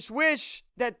I just wish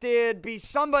that there'd be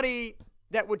somebody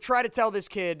that would try to tell this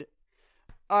kid,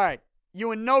 all right, you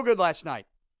were no good last night.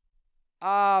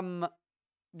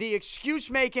 The excuse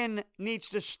making needs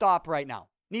to stop right now.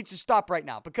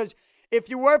 Because if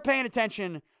you were paying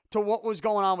attention to what was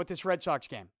going on with this Red Sox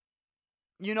game,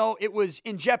 it was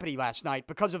in jeopardy last night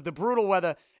because of the brutal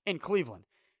weather in Cleveland.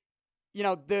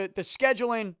 The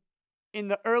scheduling in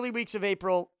the early weeks of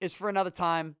April is for another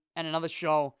time and another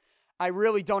show. I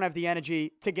really don't have the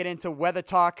energy to get into weather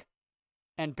talk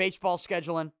and baseball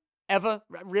scheduling ever.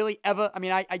 Really, ever. I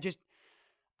mean,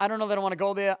 I don't know that I want to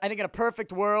go there. I think in a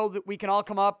perfect world, we can all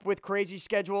come up with crazy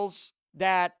schedules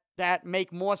that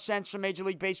make more sense for Major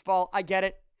League Baseball. I get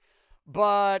it.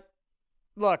 But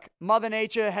look, Mother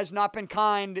Nature has not been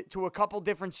kind to a couple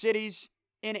different cities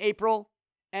in April.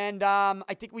 And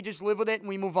I think we just live with it and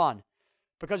we move on.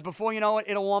 Because before you know it,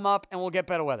 it'll warm up and we'll get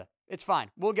better weather. It's fine.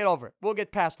 We'll get over it. We'll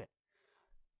get past it.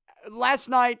 Last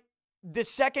night, the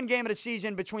second game of the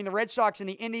season between the Red Sox and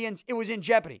the Indians, it was in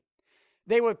jeopardy.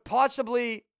 They were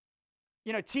possibly,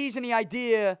 teasing the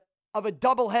idea of a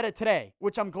doubleheader today,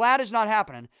 which I'm glad is not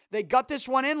happening. They got this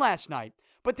one in last night,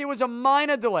 but there was a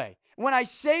minor delay. When I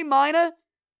say minor,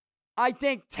 I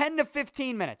think 10 to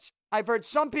 15 minutes. I've heard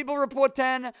some people report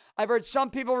 10. I've heard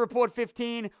some people report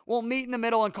 15. We'll meet in the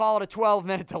middle and call it a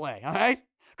 12-minute delay, all right?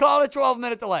 Call it a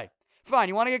 12-minute delay. Fine,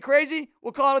 you want to get crazy?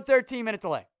 We'll call it a 13-minute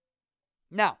delay.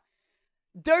 Now,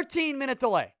 13-minute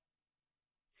delay.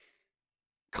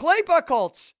 Clay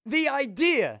Buchholz, the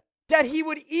idea that he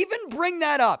would even bring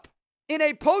that up in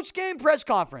a post-game press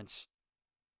conference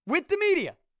with the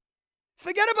media.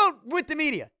 Forget about with the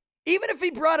media. Even if he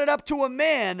brought it up to a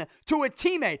man, to a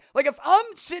teammate. Like if I'm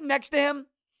sitting next to him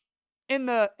in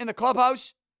the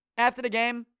clubhouse after the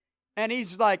game and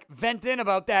he's like venting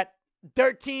about that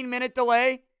 13-minute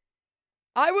delay,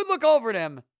 I would look over at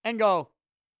him and go,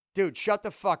 dude, shut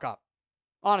the fuck up.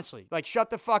 Honestly,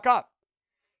 shut the fuck up.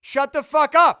 Shut the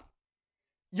fuck up.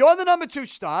 You're the number 2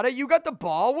 starter. You got the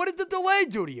ball. What did the delay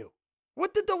do to you?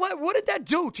 What did that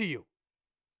do to you?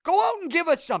 Go out and give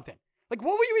us something. What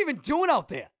were you even doing out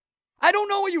there? I don't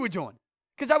know what you were doing.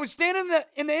 Because I was standing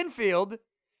in the infield,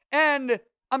 and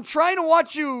I'm trying to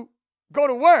watch you go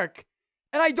to work,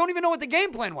 and I don't even know what the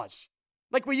game plan was.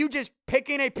 Were you just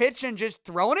picking a pitch and just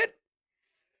throwing it?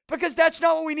 Because that's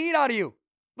not what we need out of you.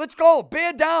 Let's go.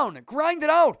 Bear down. Grind it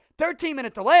out.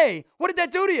 13-minute delay. What did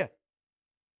that do to you?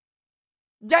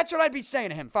 That's what I'd be saying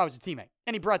to him if I was a teammate.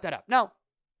 And he brought that up. Now,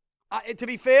 to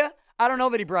be fair, I don't know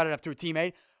that he brought it up to a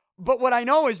teammate. But what I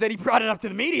know is that he brought it up to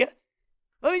the media.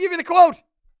 Let me give you the quote.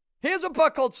 Here's what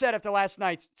Buchholz said after last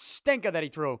night's stinker that he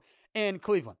threw in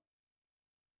Cleveland.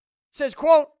 Says,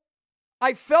 quote,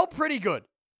 I felt pretty good.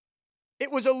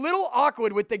 It was a little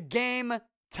awkward with the game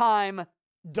time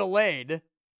delayed.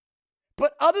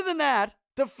 But other than that,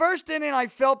 the first inning I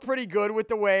felt pretty good with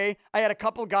the way I had a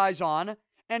couple guys on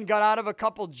and got out of a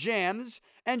couple jams.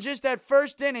 And just that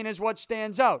first inning is what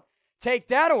stands out. Take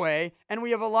that away, and we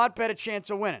have a lot better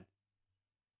chance of winning.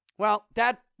 Well,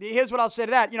 here's what I'll say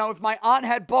to that. If my aunt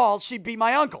had balls, she'd be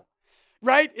my uncle,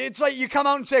 right? It's like you come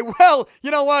out and say, well,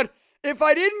 you know what? If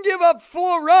I didn't give up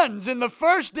 4 runs in the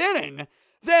first inning,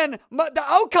 then the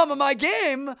outcome of my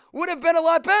game would have been a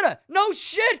lot better. No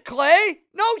shit, Clay.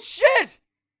 No shit.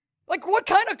 Like, what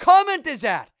kind of comment is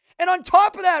that? And on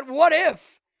top of that, what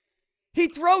if he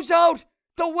throws out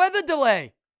the weather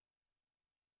delay?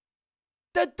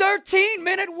 The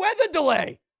 13-minute weather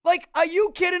delay. Like, are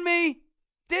you kidding me?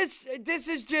 This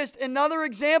is just another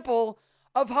example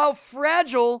of how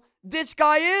fragile this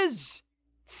guy is.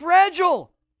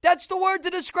 Fragile. That's the word to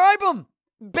describe him.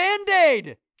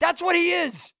 Band-Aid. That's what he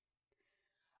is.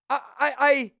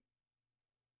 I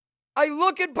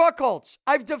look at Buchholz.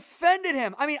 I've defended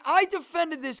him. I mean, I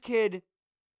defended this kid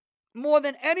more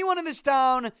than anyone in this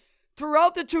town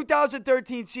throughout the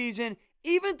 2013 season,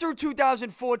 even through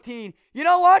 2014. You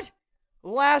know what?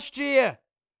 Last year,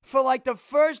 for like the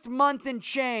first month and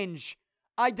change,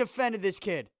 I defended this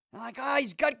kid. I'm like,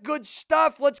 he's got good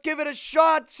stuff. Let's give it a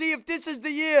shot. See if this is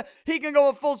the year he can go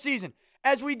a full season.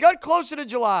 As we got closer to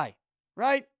July,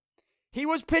 right? He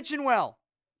was pitching well.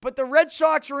 But the Red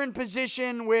Sox were in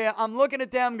position where I'm looking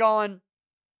at them going,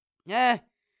 I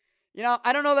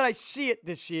don't know that I see it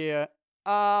this year.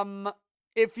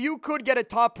 If you could get a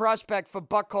top prospect for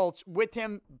Buchholz with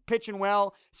him pitching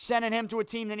well, sending him to a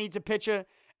team that needs a pitcher,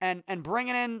 and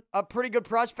bringing in a pretty good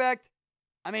prospect,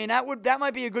 I mean, that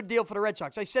might be a good deal for the Red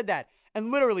Sox. I said that.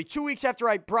 And literally 2 weeks after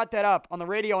I brought that up on the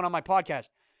radio and on my podcast,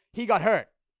 he got hurt.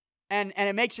 And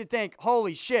it makes you think,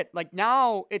 holy shit, like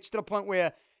now it's to the point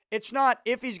where it's not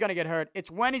if he's going to get hurt, it's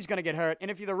when he's going to get hurt.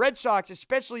 And if you're the Red Sox,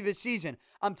 especially this season,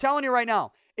 I'm telling you right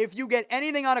now, if you get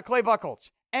anything out of Clay Buchholz,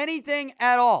 anything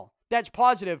at all that's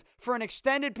positive for an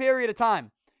extended period of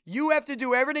time, you have to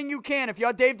do everything you can, if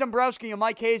you're Dave Dombrowski or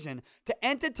Mike Hazen, to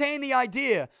entertain the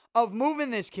idea of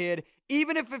moving this kid,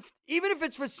 even if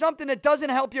it's for something that doesn't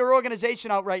help your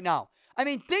organization out right now. I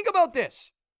mean, think about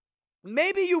this.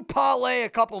 Maybe you parlay a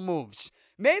couple moves.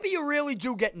 Maybe you really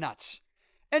do get nuts.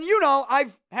 And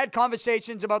I've had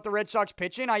conversations about the Red Sox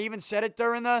pitching. I even said it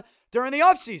during the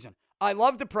offseason. I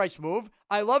love the Price move.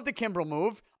 I love the Kimbrel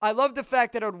move. I love the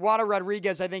fact that Eduardo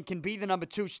Rodriguez, I think, can be the number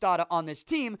 2 starter on this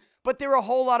team. But there are a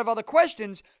whole lot of other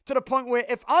questions to the point where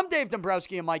if I'm Dave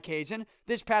Dombrowski and Mike Hazen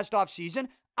this past offseason,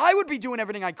 I would be doing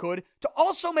everything I could to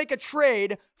also make a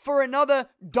trade for another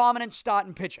dominant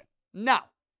starting pitcher. Now,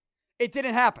 it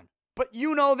didn't happen. But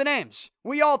you know the names.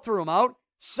 We all threw them out.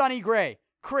 Sonny Gray,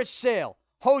 Chris Sale,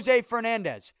 Jose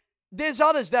Fernandez. There's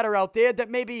others that are out there that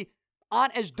maybe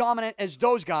aren't as dominant as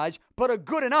those guys, but are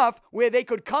good enough where they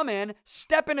could come in,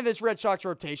 step into this Red Sox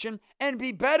rotation, and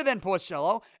be better than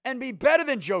Porcello, and be better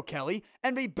than Joe Kelly,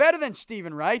 and be better than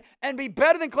Stephen Wright, and be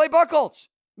better than Clay Buchholz.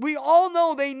 We all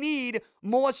know they need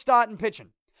more starting pitching.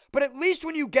 But at least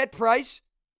when you get Price,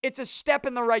 it's a step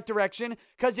in the right direction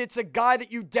because it's a guy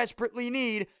that you desperately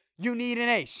need. You need an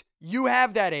ace. You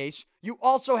have that ace. You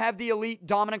also have the elite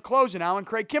dominant closer now in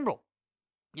Craig Kimbrel.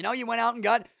 You went out and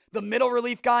got the middle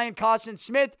relief guy in Carson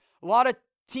Smith. A lot of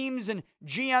teams and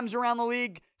GMs around the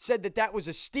league said that was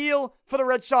a steal for the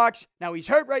Red Sox. Now he's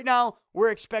hurt right now.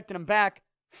 We're expecting him back.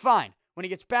 Fine. When he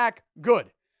gets back,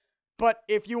 good. But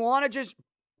if you want to just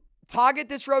target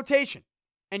this rotation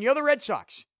and you're the Red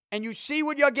Sox and you see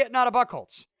what you're getting out of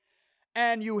Buchholz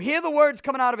and you hear the words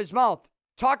coming out of his mouth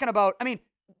talking about,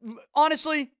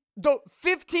 honestly, the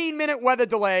 15-minute weather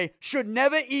delay should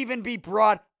never even be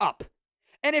brought up.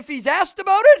 And if he's asked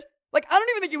about it, I don't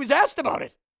even think he was asked about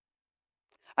it.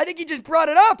 I think he just brought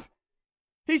it up.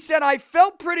 He said, I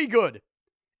felt pretty good.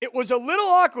 It was a little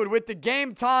awkward with the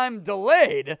game time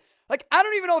delayed. I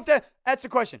don't even know if that's the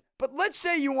question. But let's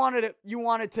say you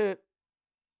wanted to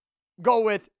go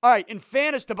with, all right, in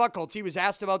fairness to Buchholz, he was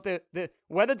asked about the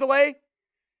weather delay.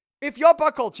 If you're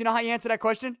Buchholz, you know how you answer that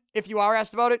question? If you are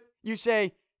asked about it, you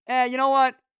say, you know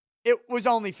what? It was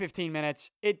only 15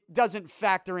 minutes. It doesn't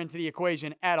factor into the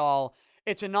equation at all.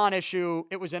 It's a non-issue.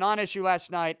 It was a non-issue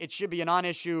last night. It should be a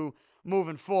non-issue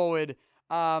moving forward.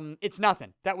 It's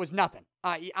nothing. That was nothing.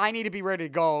 I need to be ready to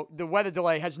go. The weather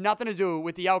delay has nothing to do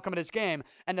with the outcome of this game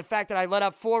and the fact that I let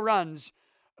up 4 runs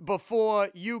before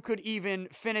you could even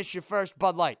finish your first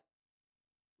Bud Light.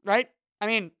 Right?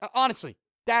 Honestly,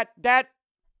 that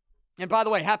And by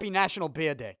the way, happy National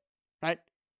Beer Day, right?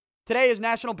 Today is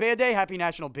National Beer Day. Happy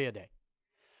National Beer Day.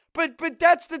 But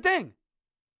that's the thing.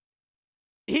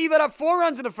 He let up 4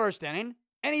 runs in the first inning,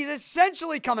 and he's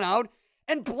essentially coming out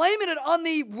and blaming it on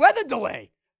the weather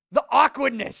delay. The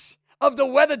awkwardness of the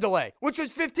weather delay, which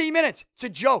was 15 minutes. It's a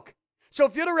joke. So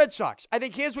if you're the Red Sox, I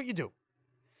think here's what you do.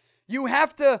 You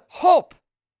have to hope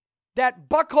that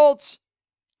Buchholz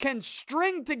can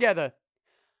string together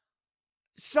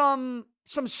some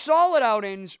solid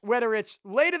outings, whether it's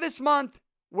later this month,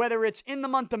 whether it's in the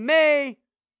month of May,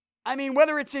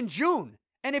 whether it's in June.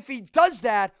 And if he does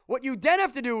that, what you then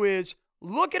have to do is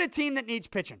look at a team that needs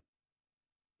pitching.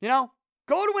 Go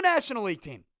to a National League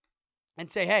team and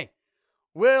say, hey,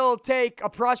 we'll take a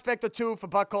prospect or two for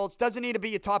Buchholz. Doesn't need to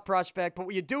be your top prospect, but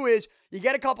what you do is you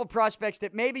get a couple prospects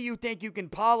that maybe you think you can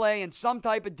parlay in some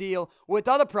type of deal with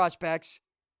other prospects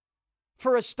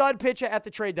for a stud pitcher at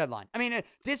the trade deadline.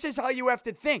 This is how you have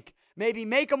to think. Maybe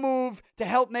make a move to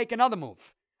help make another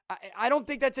move. I don't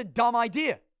think that's a dumb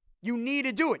idea. You need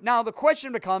to do it. Now, the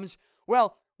question becomes,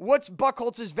 well, what's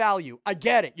Buchholz's value? I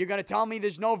get it. You're going to tell me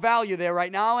there's no value there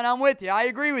right now, and I'm with you. I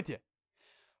agree with you.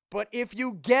 But if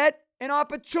you get an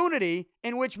opportunity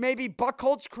in which maybe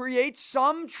Buchholz creates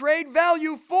some trade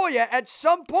value for you at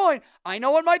some point, I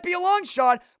know it might be a long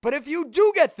shot, but if you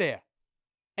do get there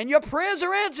and your prayers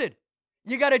are answered,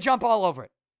 you got to jump all over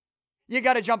it. You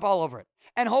got to jump all over it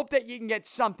and hope that you can get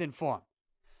something for him.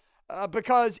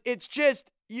 Because it's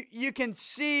just, you can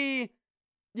see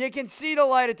the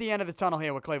light at the end of the tunnel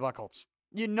here with Clay Buchholz.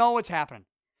 You know what's happening.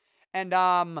 And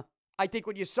I think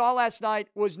what you saw last night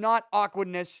was not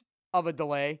awkwardness of a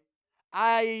delay. All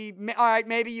right,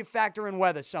 maybe you factor in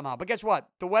weather somehow. But guess what?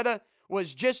 The weather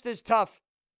was just as tough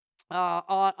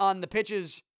on the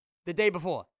pitches the day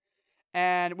before.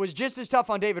 And was just as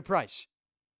tough on David Price.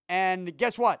 And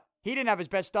guess what? He didn't have his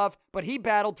best stuff, but he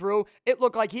battled through. It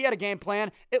looked like he had a game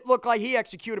plan. It looked like he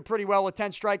executed pretty well with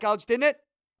 10 strikeouts, didn't it?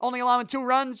 Only allowing 2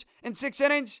 runs in 6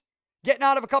 innings. Getting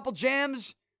out of a couple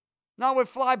jams. Not with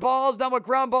fly balls, not with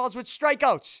ground balls, with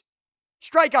strikeouts.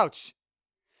 Strikeouts.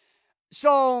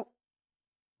 So,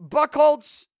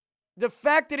 Buchholz, the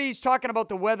fact that he's talking about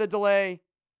the weather delay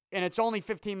and it's only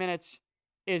 15 minutes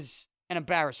is an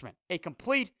embarrassment. A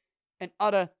complete and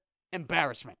utter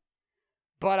embarrassment.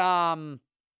 But,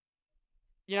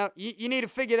 you need to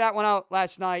figure that one out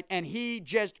last night, and he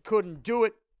just couldn't do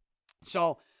it.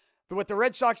 So what the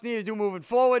Red Sox need to do moving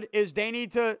forward is they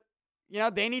need to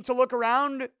look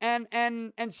around and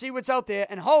see what's out there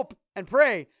and hope and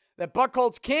pray that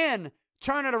Buchholz can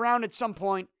turn it around at some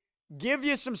point, give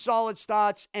you some solid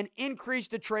starts, and increase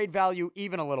the trade value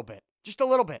even a little bit. Just a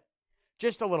little bit.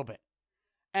 Just a little bit.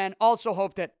 And also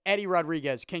hope that Eddie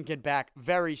Rodriguez can get back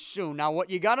very soon. Now, what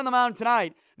you got on the mound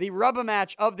tonight, the rubber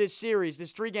match of this series,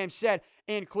 this 3-game set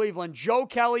in Cleveland. Joe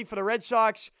Kelly for the Red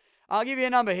Sox. I'll give you a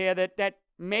number here that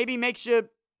maybe makes you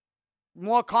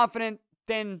more confident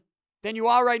than you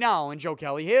are right now in Joe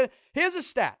Kelly. Here's a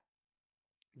stat.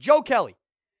 Joe Kelly,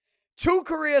 2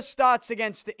 career starts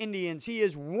against the Indians. He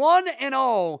is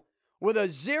 1-0 with a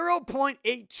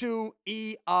 0.82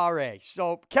 ERA.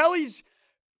 So Kelly's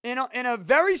in a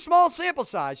very small sample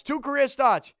size, 2 career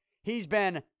starts, he's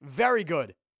been very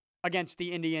good against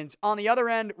the Indians. On the other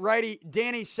end, righty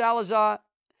Danny Salazar,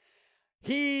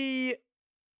 he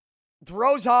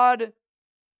throws hard,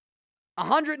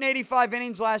 185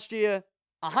 innings last year,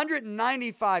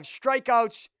 195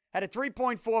 strikeouts, had a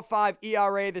 3.45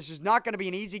 ERA. This is not going to be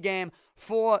an easy game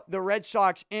for the Red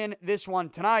Sox in this one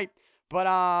tonight.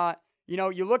 But,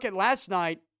 you look at last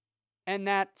night and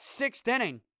that 6th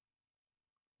inning,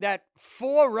 that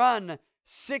 4-run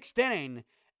 6th inning,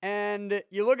 and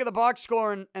you look at the box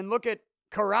score and look at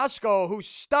Carrasco, whose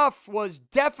stuff was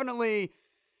definitely...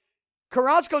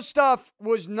 Carrasco's stuff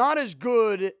was not as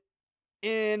good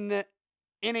in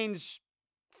innings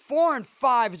 4 and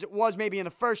 5 as it was maybe in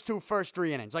the first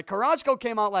 3 innings. Like, Carrasco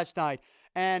came out last night,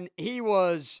 and he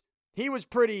was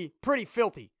pretty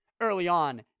filthy early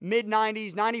on.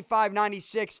 Mid-90s, 95,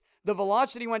 96. The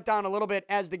velocity went down a little bit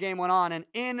as the game went on, and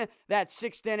in that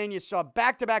 6th inning, you saw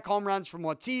back-to-back home runs from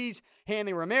Ortiz,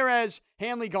 Hanley Ramirez,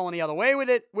 Hanley going the other way with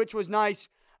it, which was nice.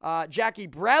 Jackie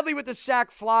Bradley with the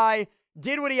sac fly,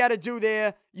 did what he had to do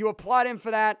there. You applaud him for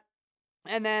that.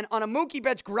 And then on a Mookie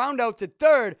Betts ground out to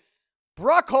third,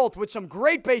 Brock Holt with some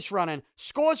great base running,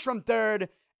 scores from third,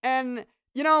 and,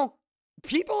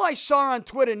 people I saw on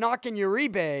Twitter knocking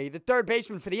Uribe, the third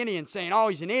baseman for the Indians, saying, oh,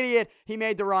 he's an idiot, he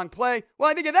made the wrong play. Well,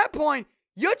 I think at that point,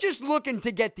 you're just looking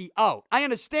to get the out. I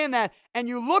understand that, and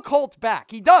you look Holt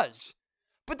back. He does.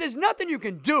 But there's nothing you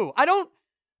can do.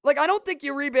 Like, I don't think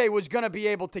Uribe was going to be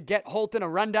able to get Holt in a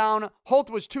rundown. Holt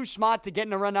was too smart to get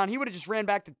in a rundown. He would have just ran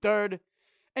back to third.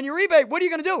 And Uribe, what are you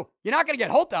going to do? You're not going to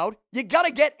get Holt out. You got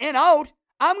to get in out.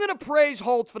 I'm going to praise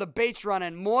Holt for the base run,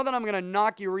 and more than I'm going to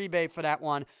knock Uribe for that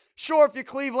one. Sure, if you're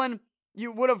Cleveland,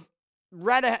 you would have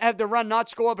rather had the run not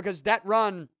score because that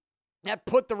run, that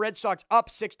put the Red Sox up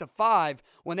 6-5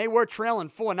 when they were trailing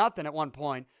 4-0 at one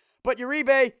point. But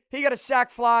Uribe, he got a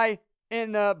sac fly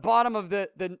in the bottom of the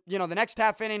next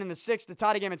half inning in the sixth, the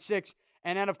tie the game at 6.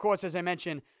 And then, of course, as I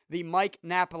mentioned, the Mike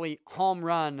Napoli home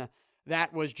run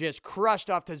that was just crushed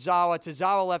off Tazawa.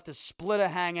 Tazawa left a splitter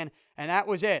hanging, and that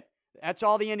was it. That's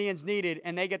all the Indians needed,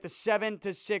 and they get the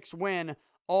 7-6 win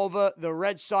over the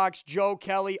Red Sox. Joe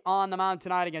Kelly on the mound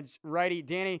tonight against righty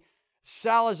Danny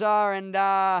Salazar. And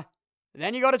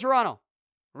then you go to Toronto.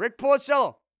 Rick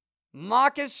Porcello,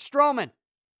 Marcus Stroman.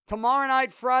 Tomorrow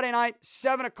night, Friday night,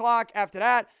 7 o'clock. After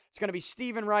that, it's going to be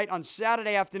Stephen Wright on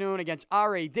Saturday afternoon against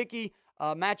R.A. Dickey.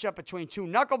 A matchup between two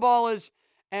knuckleballers.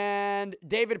 And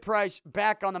David Price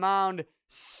back on the mound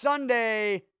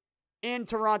Sunday in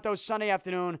Toronto, Sunday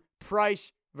afternoon.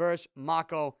 Price versus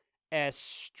Marco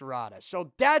Estrada.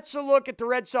 So that's a look at the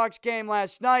Red Sox game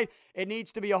last night. It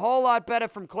needs to be a whole lot better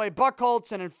from Clay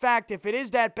Buchholz. And in fact, if it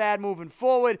is that bad moving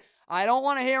forward, I don't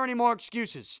want to hear any more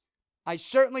excuses. I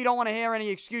certainly don't want to hear any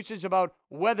excuses about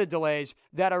weather delays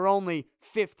that are only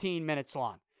 15 minutes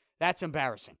long. That's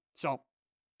embarrassing. So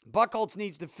Buchholz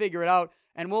needs to figure it out.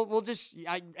 And we'll just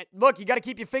look, you got to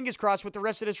keep your fingers crossed with the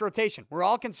rest of this rotation. We're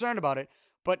all concerned about it,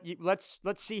 but let's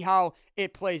see how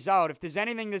it plays out. If there's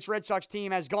anything this Red Sox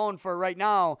team has going for right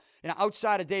now,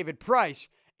 outside of David Price,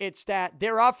 it's that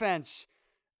their offense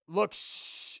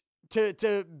looks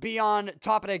to be on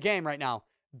top of their game right now.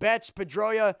 Betts,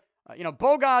 Pedroia,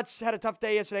 Bogarts had a tough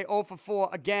day yesterday, 0 for 4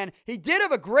 again. He did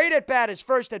have a great at-bat, his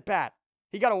first at-bat.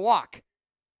 He got a walk.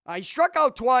 He struck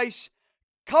out twice.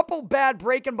 Couple bad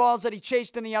breaking balls that he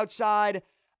chased in the outside.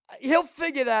 He'll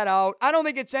figure that out. I don't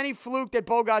think it's any fluke that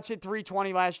Bogarts hit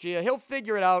 320 last year. He'll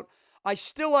figure it out. I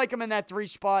still like him in that 3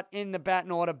 spot in the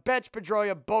batting order. Betts,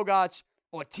 Pedroia, Bogarts,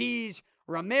 Ortiz,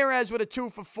 Ramirez with a 2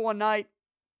 for 4 night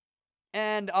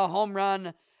and a home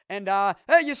run. And,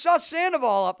 hey, you saw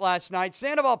Sandoval up last night.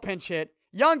 Sandoval pinch hit.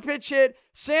 Young pitch hit.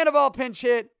 Sandoval pinch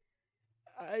hit.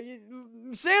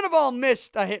 Sandoval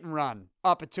missed a hit and run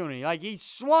opportunity. Like, he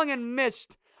swung and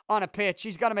missed on a pitch.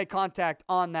 He's got to make contact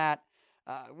on that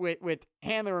with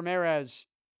Hanley Ramirez.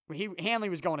 Hanley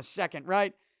was going to second,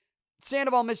 right?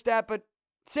 Sandoval missed that, but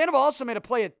Sandoval also made a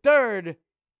play at third.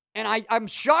 And I'm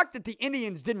shocked that the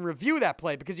Indians didn't review that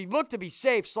play because he looked to be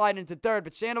safe sliding into third.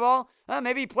 But Sandoval,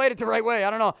 maybe he played it the right way. I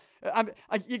don't know.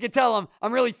 You can tell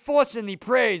I'm really forcing the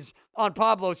praise on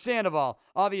Pablo Sandoval.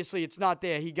 Obviously, it's not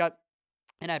there. He got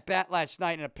an at-bat last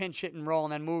night in a pinch hit and roll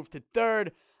and then moved to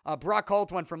third. Brock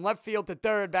Holt went from left field to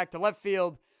third, back to left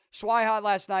field. Swihart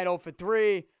last night 0 for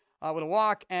 3 with a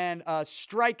walk and a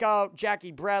strikeout.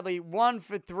 Jackie Bradley 1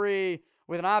 for 3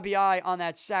 with an RBI on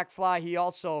that sac fly. He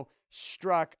also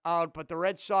struck out. But the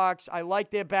Red Sox, I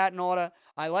like their batting order.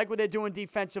 I like what they're doing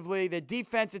defensively. Their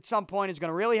defense at some point is going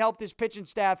to really help this pitching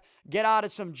staff get out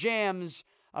of some jams.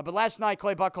 But last night,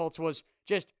 Clay Buchholz was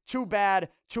just too bad,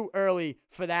 too early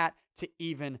for that to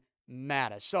even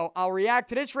matter. So I'll react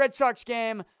to this Red Sox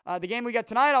game. The game we got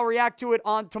tonight, I'll react to it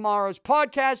on tomorrow's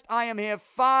podcast. I am here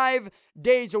 5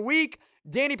 days a week.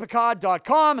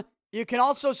 DannyPicard.com. You can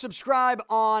also subscribe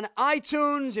on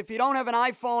iTunes. If you don't have an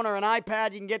iPhone or an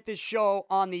iPad, you can get this show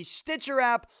on the Stitcher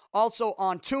app, also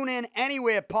on TuneIn,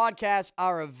 anywhere podcasts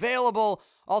are available.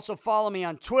 Also follow me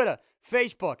on Twitter,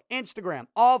 Facebook, Instagram,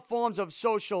 all forms of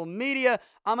social media.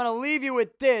 I'm going to leave you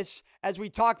with this as we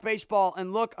talk baseball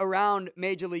and look around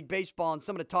Major League Baseball and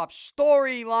some of the top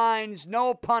storylines,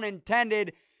 no pun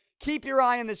intended. Keep your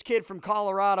eye on this kid from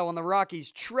Colorado on the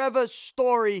Rockies, Trevor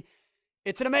Story.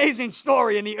 It's an amazing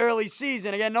story in the early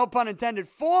season. Again, no pun intended.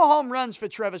 4 home runs for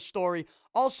Trevor Story.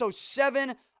 Also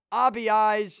 7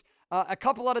 RBIs. A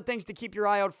couple other things to keep your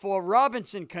eye out for.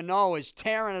 Robinson Cano is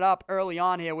tearing it up early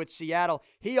on here with Seattle.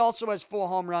 He also has 4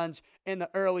 home runs in the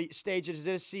early stages of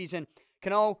this season.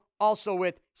 Cano also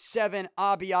with 7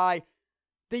 RBI.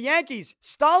 The Yankees,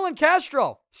 Stalin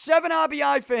Castro, 7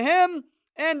 RBI for him.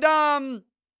 And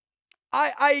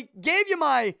I gave you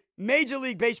my Major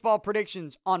League Baseball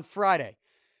predictions on Friday.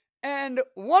 And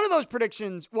one of those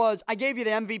predictions was I gave you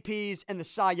the MVPs and the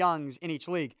Cy Youngs in each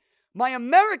league. My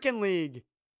American League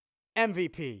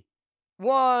MVP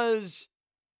was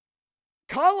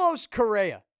Carlos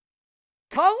Correa.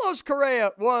 Carlos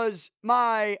Correa was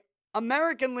my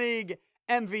American League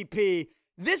MVP.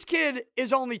 This kid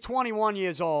is only 21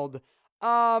 years old.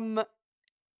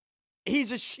 He's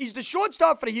the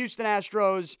shortstop for the Houston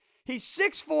Astros. He's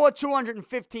 6'4",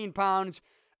 215 pounds.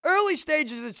 Early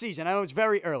stages of the season. I know it's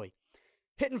very early.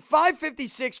 Hitting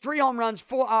 .556, 3 home runs,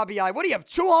 4 RBI. What do you have,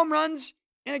 2 home runs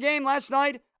in a game last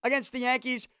night against the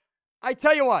Yankees? I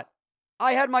tell you what,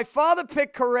 I had my father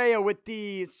pick Correa with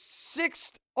the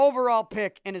 6th overall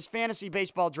pick in his fantasy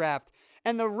baseball draft,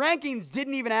 and the rankings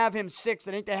didn't even have him 6th.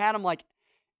 I think they had him like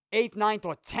 8th, 9th,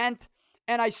 or 10th.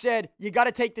 And I said, you got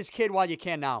to take this kid while you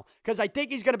can now, because I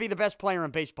think he's going to be the best player in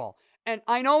baseball. And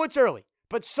I know it's early,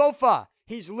 but so far,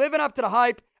 he's living up to the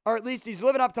hype, or at least he's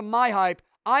living up to my hype.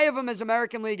 I have him as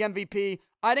American League MVP.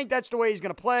 I think that's the way he's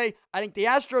going to play. I think the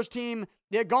Astros team,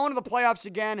 they're going to the playoffs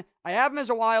again. I have him as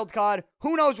a wild card.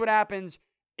 Who knows what happens?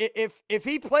 If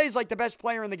he plays like the best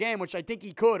player in the game, which I think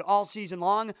he could all season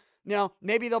long,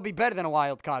 maybe they'll be better than a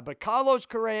wild card. But Carlos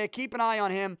Correa, keep an eye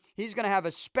on him. He's going to have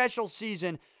a special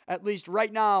season, at least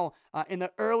right now in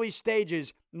the early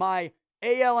stages. My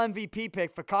AL MVP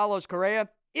pick for Carlos Correa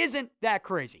isn't that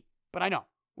crazy. But I know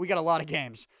we got a lot of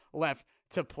games left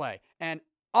to play. And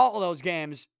all of those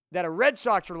games that are Red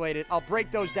Sox related, I'll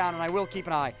break those down, and I will keep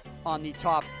an eye on the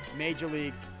top Major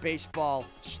League Baseball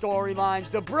storylines.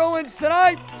 The Bruins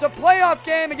tonight, it's a playoff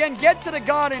game. Again, get to the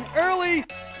Garden early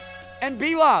and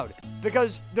be loud,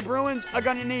 because the Bruins are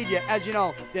going to need you. As you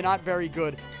know, they're not very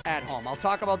good at home. I'll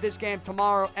talk about this game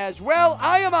tomorrow as well.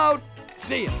 I am out.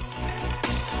 See you.